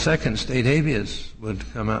first or second state habeas would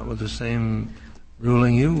come out with the same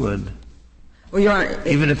ruling you would. Well, Your Honor,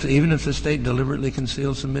 even if the state deliberately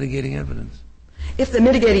concealed some mitigating evidence. If the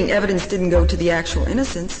mitigating evidence didn't go to the actual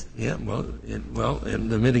innocence. Yeah,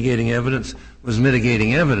 the mitigating evidence was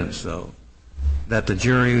mitigating evidence, though, that the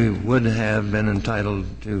jury would have been entitled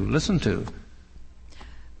to listen to.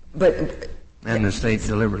 And the state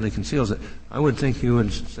deliberately conceals it. I would think you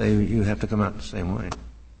would say you have to come out the same way.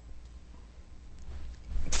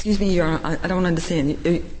 Excuse me, Your Honor, I don't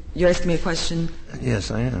understand. You're asking me a question?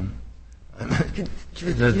 Yes, I am.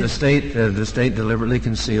 The state deliberately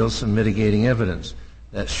conceals some mitigating evidence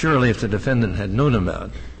that surely if the defendant had known about,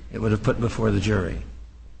 it would have put before the jury.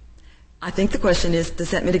 I think the question is, does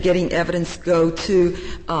that mitigating evidence go to,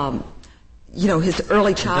 his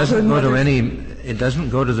early childhood? It doesn't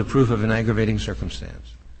go to the proof of an aggravating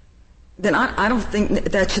circumstance. Then I don't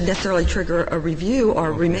think that should necessarily trigger a review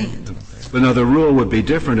or remand. Okay. But now the rule would be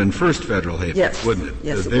different in first federal habeas, yes. wouldn't it?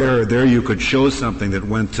 Yes, There you could show something that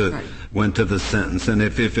went to the sentence, and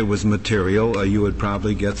if it was material, you would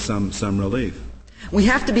probably get some relief. We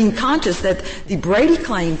have to be conscious that the Brady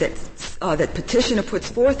claim that petitioner puts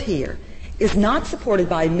forth here is not supported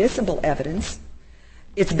by admissible evidence.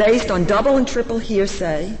 It's based on double and triple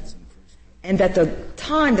hearsay, and that the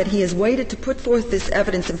time that he has waited to put forth this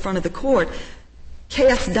evidence in front of the court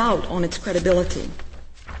casts doubt on its credibility.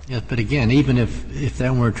 Yes, but again, even if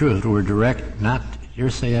that were true, if it were direct, not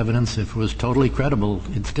hearsay evidence, if it was totally credible,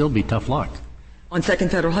 it'd still be tough luck. On second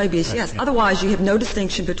federal habeas, right, yes. Yeah. Otherwise, you have no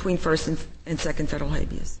distinction between first and second federal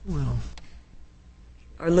habeas. Well,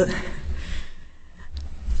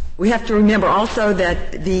 we have to remember also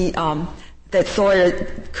that that Sawyer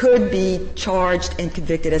could be charged and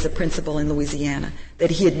convicted as a principal in Louisiana,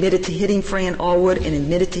 that he admitted to hitting Fran Allwood and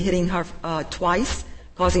admitted to hitting her twice,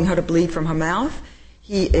 causing her to bleed from her mouth.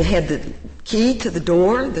 He had the key to the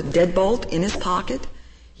door, the deadbolt, in his pocket.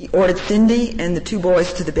 He ordered Cindy and the two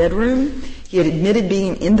boys to the bedroom. He had admitted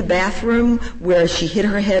being in the bathroom where she hit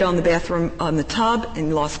her head on the tub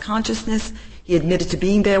and lost consciousness. He admitted to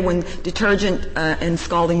being there when detergent and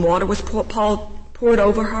scalding water was poured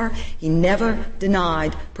over her. He never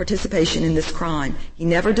denied participation in this crime. He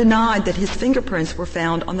never denied that his fingerprints were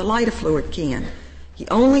found on the lighter fluid can. He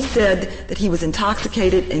only said that he was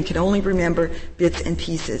intoxicated and could only remember bits and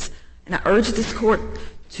pieces. And I urge this court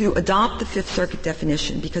to adopt the Fifth Circuit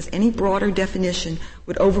definition, because any broader definition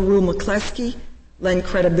would overrule McCleskey, lend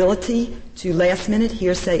credibility to last-minute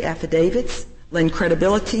hearsay affidavits, lend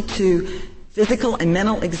credibility to physical and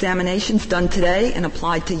mental examinations done today and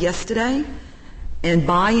applied to yesterday, and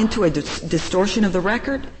buy into a distortion of the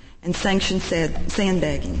record and sanction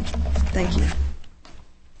sandbagging. Thank you.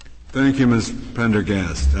 Thank you, Ms.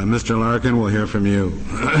 Prendergast. Mr. Larkin, we'll hear from you.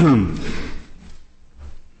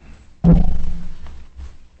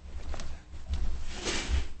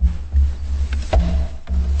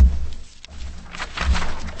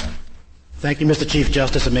 Thank you, Mr. Chief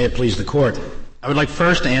Justice, and may it please the Court. I would like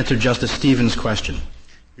first to answer Justice Stevens' question.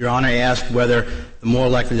 Your Honor asked whether the more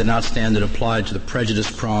likely than not standard applied to the prejudice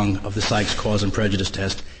prong of the Sykes cause and prejudice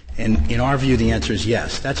test, and in our view the answer is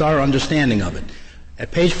yes. That's our understanding of it. At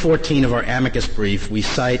page 14 of our amicus brief, we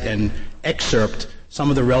cite and excerpt some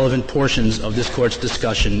of the relevant portions of this Court's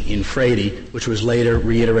discussion in Frady, which was later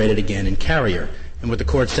reiterated again in Carrier. And what the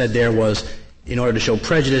Court said there was, in order to show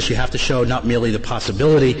prejudice, you have to show not merely the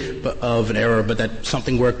possibility of an error, but that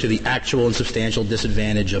something worked to the actual and substantial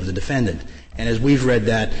disadvantage of the defendant. And as we've read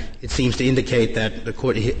that, it seems to indicate that the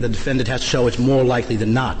defendant has to show it's more likely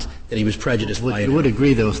than not that he was prejudiced by it. You would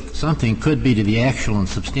agree, though, something could be to the actual and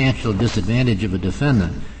substantial disadvantage of a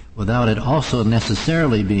defendant without it also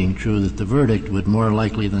necessarily being true that the verdict would more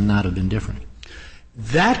likely than not have been different.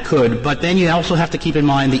 That could, but then you also have to keep in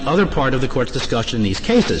mind the other part of the Court's discussion in these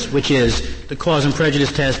cases, which is the cause and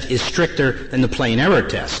prejudice test is stricter than the plain error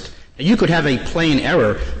test. Now, you could have a plain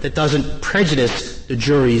error that doesn't prejudice the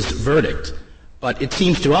jury's verdict, but it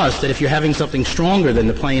seems to us that if you're having something stronger than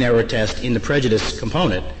the plain error test in the prejudice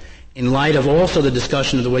component, in light of also the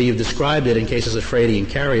discussion of the way you've described it in cases of Frady and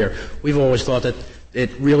Carrier, we've always thought that it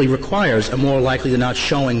really requires a more likely than not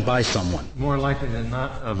showing by someone. More likely than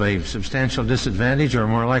not of a substantial disadvantage, or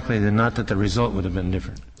more likely than not that the result would have been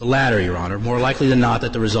different? The latter, Your Honor. More likely than not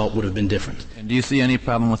that the result would have been different. And do you see any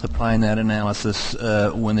problem with applying that analysis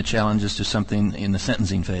when the challenge is to something in the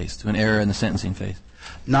sentencing phase, to an error in the sentencing phase?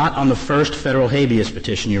 Not on the first federal habeas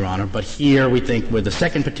petition, Your Honor, but here we think where the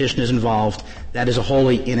second petition is involved, that is a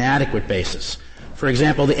wholly inadequate basis. For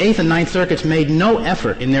example, the Eighth and Ninth Circuits made no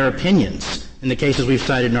effort in their opinions in the cases we've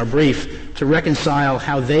cited in our brief to reconcile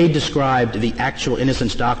how they described the actual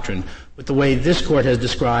innocence doctrine with the way this Court has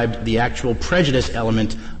described the actual prejudice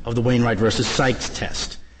element of the Wainwright versus Sykes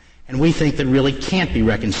test. And we think that really can't be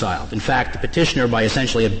reconciled. In fact, the petitioner, by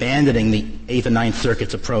essentially abandoning the Eighth and Ninth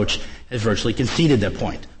Circuit's approach, has virtually conceded that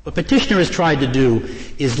point. What petitioner has tried to do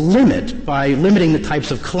is limit, by limiting the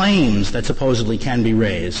types of claims that supposedly can be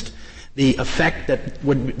raised, the effect that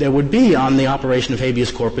there would be on the operation of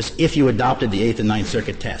habeas corpus if you adopted the Eighth and Ninth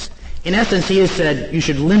Circuit test. In essence, he has said you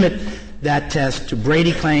should limit that test to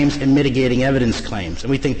Brady claims and mitigating evidence claims.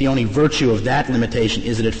 And we think the only virtue of that limitation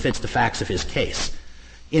is that it fits the facts of his case.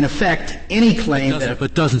 In effect, any claim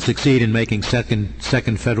but doesn't succeed in making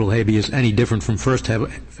second federal habeas any different from first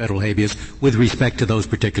federal habeas with respect to those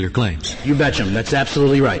particular claims. You betcha. That's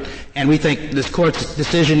absolutely right. And we think this Court's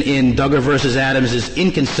decision in Duggar versus Adams is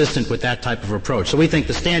inconsistent with that type of approach. So we think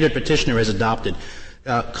the standard petitioner has adopted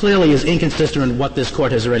clearly is inconsistent with what this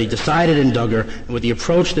Court has already decided in Duggar and with the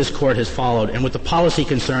approach this Court has followed and with the policy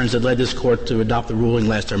concerns that led this Court to adopt the ruling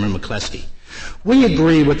last term in McCleskey. We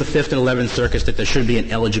agree with the Fifth and Eleventh Circuits that there should be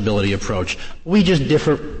an eligibility approach. We just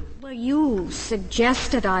differ. Well, you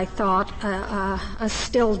suggested, I thought, a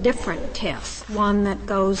still different test, one that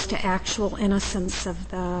goes to actual innocence of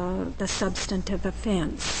the substantive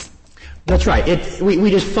offense. That's right.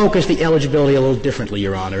 We just focus the eligibility a little differently,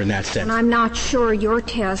 Your Honor, in that sense. And I'm not sure your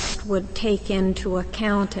test would take into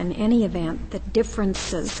account in any event the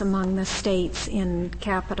differences among the states in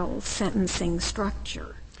capital sentencing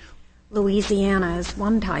structure. Louisiana is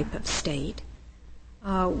one type of state,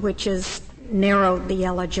 which has narrowed the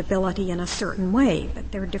eligibility in a certain way,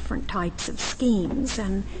 but there are different types of schemes.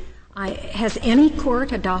 And has any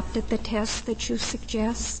court adopted the test that you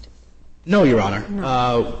suggest? No, Your Honor.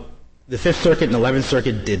 No. The Fifth Circuit and 11th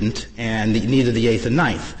Circuit didn't, and neither the Eighth and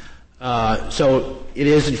Ninth. So it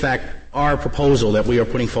is, in fact, our proposal that we are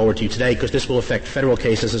putting forward to you today, because this will affect federal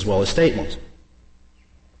cases as well as state ones.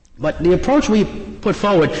 But the approach we put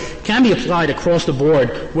forward can be applied across the board,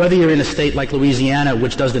 whether you're in a state like Louisiana,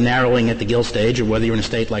 which does the narrowing at the guilt stage, or whether you're in a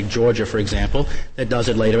state like Georgia, for example, that does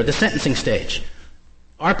it later at the sentencing stage.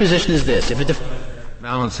 Our position is this.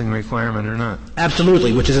 Balancing requirement or not?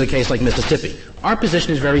 Absolutely, which is a case like Mississippi. Our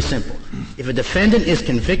position is very simple. If a defendant is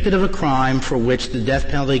convicted of a crime for which the death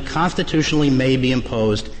penalty constitutionally may be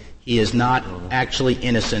imposed, he is not actually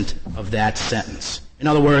innocent of that sentence. In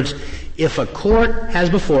other words, if a court has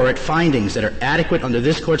before it findings that are adequate under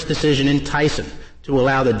this Court's decision in Tyson to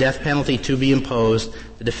allow the death penalty to be imposed,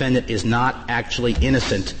 the defendant is not actually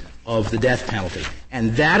innocent of the death penalty.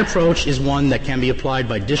 And that approach is one that can be applied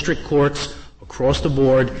by district courts across the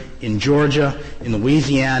board in Georgia, in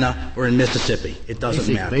Louisiana, or in Mississippi. It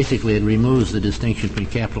doesn't matter. Basically, it removes the distinction between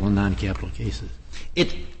capital and non-capital cases.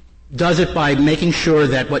 It does it by making sure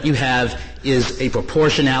that what you have is a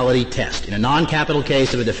proportionality test. In a non-capital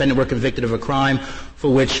case, if a defendant were convicted of a crime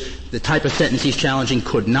for which the type of sentence he's challenging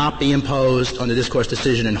could not be imposed under this Court's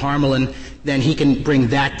decision in Harmelin, then he can bring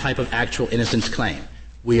that type of actual innocence claim.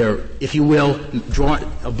 We are, if you will,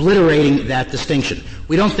 obliterating that distinction.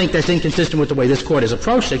 We don't think that's inconsistent with the way this Court has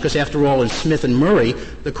approached it, because after all, in Smith and Murray,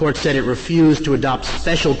 the Court said it refused to adopt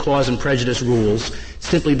special cause and prejudice rules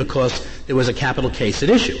simply because there was a capital case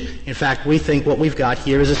at issue. In fact, we think what we've got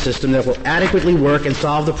here is a system that will adequately work and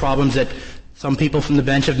solve the problems that some people from the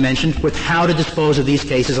bench have mentioned with how to dispose of these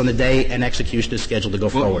cases on the day an execution is scheduled to go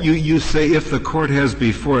forward. You say if the Court has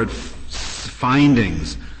before it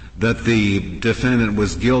findings that the defendant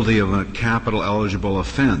was guilty of a capital eligible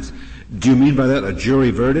offense. Do you mean by that a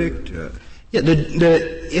jury verdict? Yeah,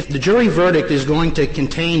 if the jury verdict is going to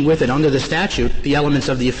contain with it under the statute the elements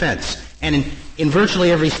of the offense. And in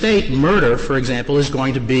virtually every state, murder, for example, is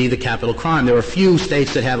going to be the capital crime. There are a few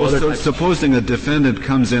states that have other types. Supposing a defendant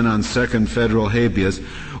comes in on second federal habeas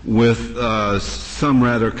with some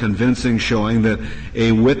rather convincing showing that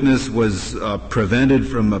a witness was prevented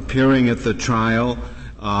from appearing at the trial,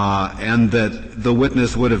 and that the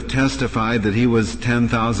witness would have testified that he was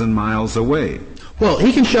 10,000 miles away. Well, if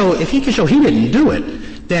he can show he didn't do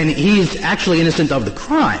it, then he's actually innocent of the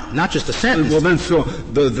crime, not just the sentence. Well, then, so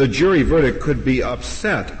the jury verdict could be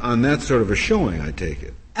upset on that sort of a showing, I take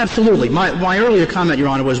it. Absolutely. My earlier comment, Your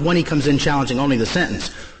Honor, was when he comes in challenging only the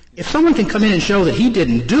sentence. If someone can come in and show that he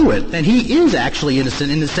didn't do it, then he is actually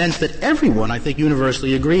innocent in the sense that everyone, I think,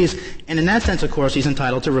 universally agrees. And in that sense, of course, he's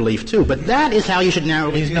entitled to relief, too. But that is how you should narrow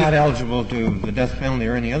it. He's not eligible to the death penalty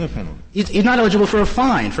or any other penalty. He's not eligible for a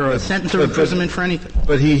fine, for a sentence of imprisonment, for anything.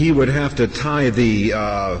 But he would have to tie the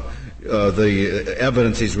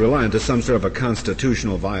evidence he's relying on to some sort of a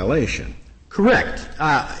constitutional violation. Correct.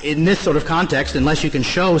 In this sort of context, unless you can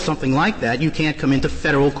show something like that, you can't come into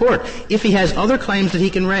federal court. If he has other claims that he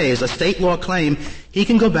can raise, a state law claim, he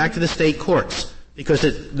can go back to the state courts. Because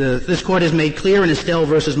this Court has made clear in Estelle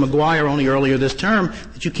versus McGuire only earlier this term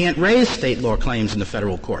that you can't raise state law claims in the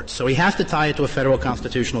federal courts. So he has to tie it to a federal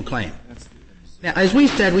constitutional claim. Now, as we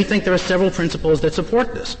said, we think there are several principles that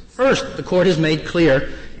support this. First, the Court has made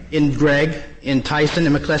clear in Gregg, in Tyson,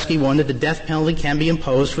 and McCleskey 1 that the death penalty can be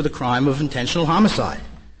imposed for the crime of intentional homicide.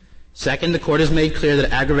 Second, the Court has made clear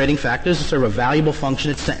that aggravating factors serve a valuable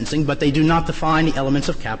function at sentencing, but they do not define the elements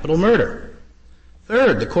of capital murder.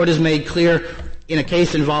 Third, the Court has made clear in a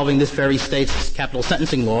case involving this very state's capital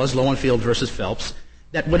sentencing laws, Lowenfield versus Phelps,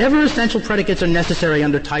 that whatever essential predicates are necessary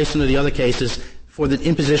under Tyson or the other cases for the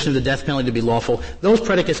imposition of the death penalty to be lawful, those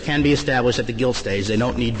predicates can be established at the guilt stage. They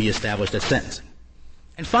don't need to be established at sentencing.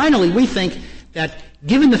 And finally, we think that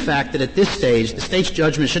given the fact that at this stage the state's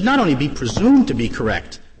judgment should not only be presumed to be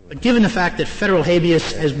correct, but given the fact that federal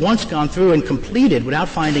habeas has once gone through and completed without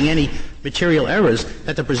finding any material errors,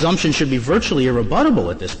 that the presumption should be virtually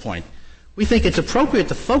irrebuttable at this point, we think it's appropriate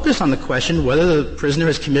to focus on the question whether the prisoner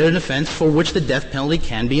has committed an offense for which the death penalty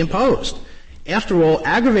can be imposed. After all,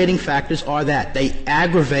 aggravating factors are that. They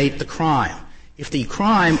aggravate the crime. If the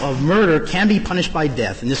crime of murder can be punished by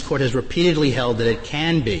death, and this Court has repeatedly held that it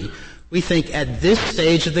can be, we think at this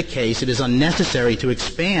stage of the case it is unnecessary to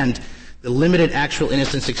expand the limited actual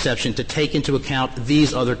innocence exception to take into account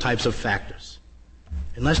these other types of factors.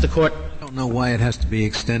 Unless the Court... I don't know why it has to be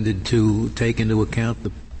extended to take into account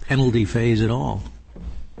the penalty phase at all.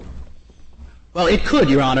 Well, it could,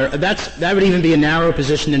 Your Honor. That would even be a narrower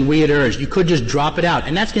position than we had urged. You could just drop it out.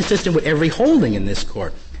 And that's consistent with every holding in this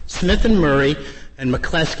Court. Smith and Murray and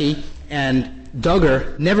McCleskey and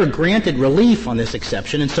Duggar never granted relief on this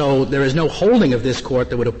exception, and so there is no holding of this Court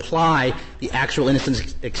that would apply the actual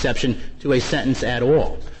innocence exception to a sentence at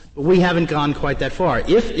all. But we haven't gone quite that far.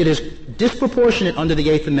 If it is disproportionate under the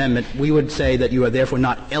Eighth Amendment, we would say that you are therefore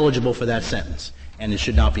not eligible for that sentence, and it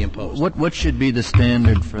should not be imposed. What should be the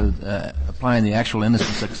standard for applying the actual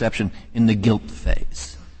innocence exception in the guilt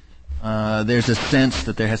phase? There's a sense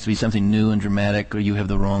that there has to be something new and dramatic, or you have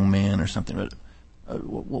the wrong man or something. But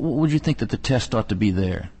what would you think that the test ought to be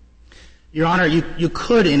there? Your Honor, you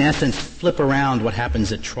could, in essence, flip around what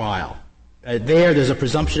happens at trial. There's a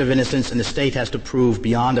presumption of innocence, and the state has to prove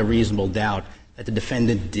beyond a reasonable doubt that the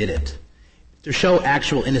defendant did it. To show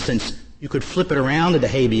actual innocence, you could flip it around at the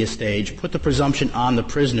habeas stage, put the presumption on the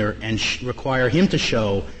prisoner, and require him to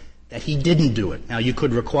show that he didn't do it. Now, you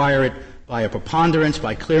could require it by a preponderance,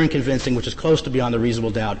 by clear and convincing, which is close to beyond a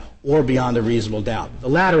reasonable doubt, or beyond a reasonable doubt. The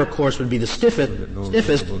latter, of course, would be the stiffest,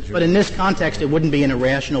 but in this context, it wouldn't be an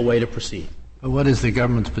irrational way to proceed. But what is the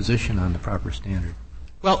government's position on the proper standard?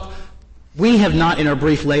 Well, we have not in our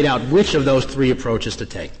brief laid out which of those three approaches to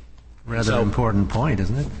take. Rather important point,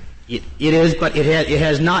 isn't it? It is, but it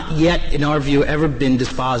has not yet, in our view, ever been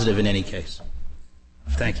dispositive in any case.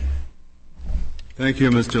 Thank you. Thank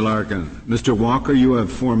you, Mr. Larkin. Mr. Walker, you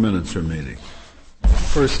have 4 minutes remaining.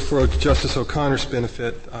 First, for Justice O'Connor's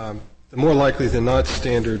benefit, The more likely than not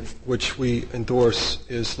standard, which we endorse,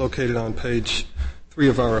 is located on page 3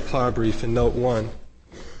 of our reply brief in note 1.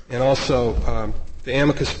 And also, the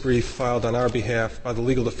amicus brief filed on our behalf by the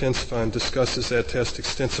Legal Defense Fund discusses that test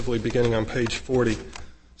extensively beginning on page 40.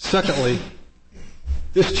 Secondly,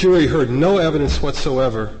 this jury heard no evidence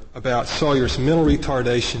whatsoever about Sawyer's mental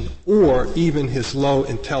retardation or even his low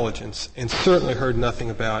intelligence, and certainly heard nothing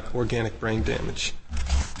about organic brain damage.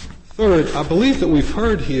 Third, I believe that we've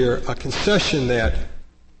heard here a concession that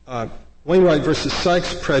Wainwright versus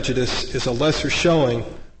Sykes prejudice is a lesser showing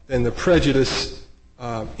than the prejudice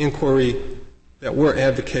inquiry that we're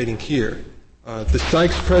advocating here. The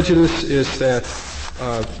Sykes prejudice is that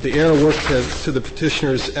the error worked to the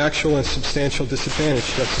petitioner's actual and substantial disadvantage.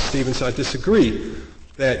 Justice Stevens, I disagree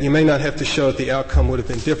that you may not have to show that the outcome would have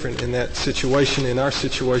been different in that situation. In our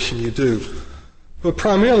situation, you do. But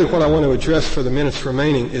primarily what I want to address for the minutes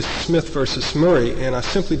remaining is Smith versus Murray, and I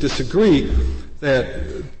simply disagree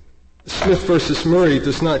that Smith versus Murray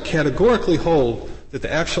does not categorically hold that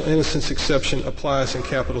the actual innocence exception applies in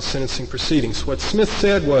capital sentencing proceedings. What Smith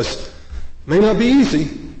said was, it may not be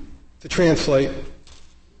easy to translate,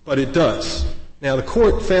 but it does. Now, the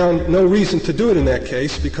court found no reason to do it in that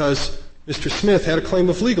case because Mr. Smith had a claim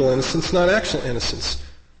of legal innocence, not actual innocence.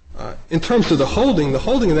 In terms of the holding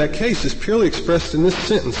of that case is purely expressed in this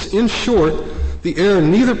sentence. In short, the error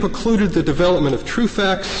neither precluded the development of true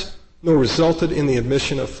facts nor resulted in the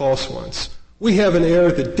admission of false ones. We have an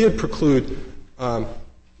error that did preclude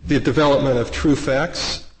the development of true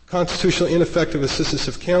facts. Constitutional ineffective assistance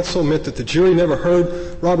of counsel meant that the jury never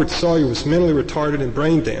heard Robert Sawyer was mentally retarded and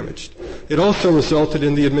brain damaged. It also resulted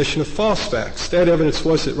in the admission of false facts. That evidence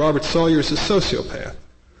was that Robert Sawyer is a sociopath.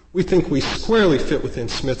 We think we squarely fit within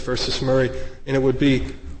Smith versus Murray, and it would be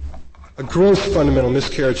a gross fundamental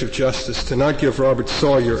miscarriage of justice to not give Robert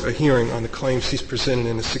Sawyer a hearing on the claims he's presented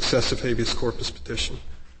in a successive habeas corpus petition.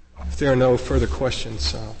 If there are no further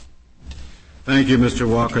questions. Thank you, Mr.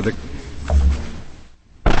 Walker.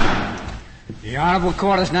 The Honorable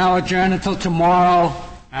Court is now adjourned until tomorrow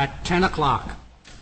at 10 o'clock.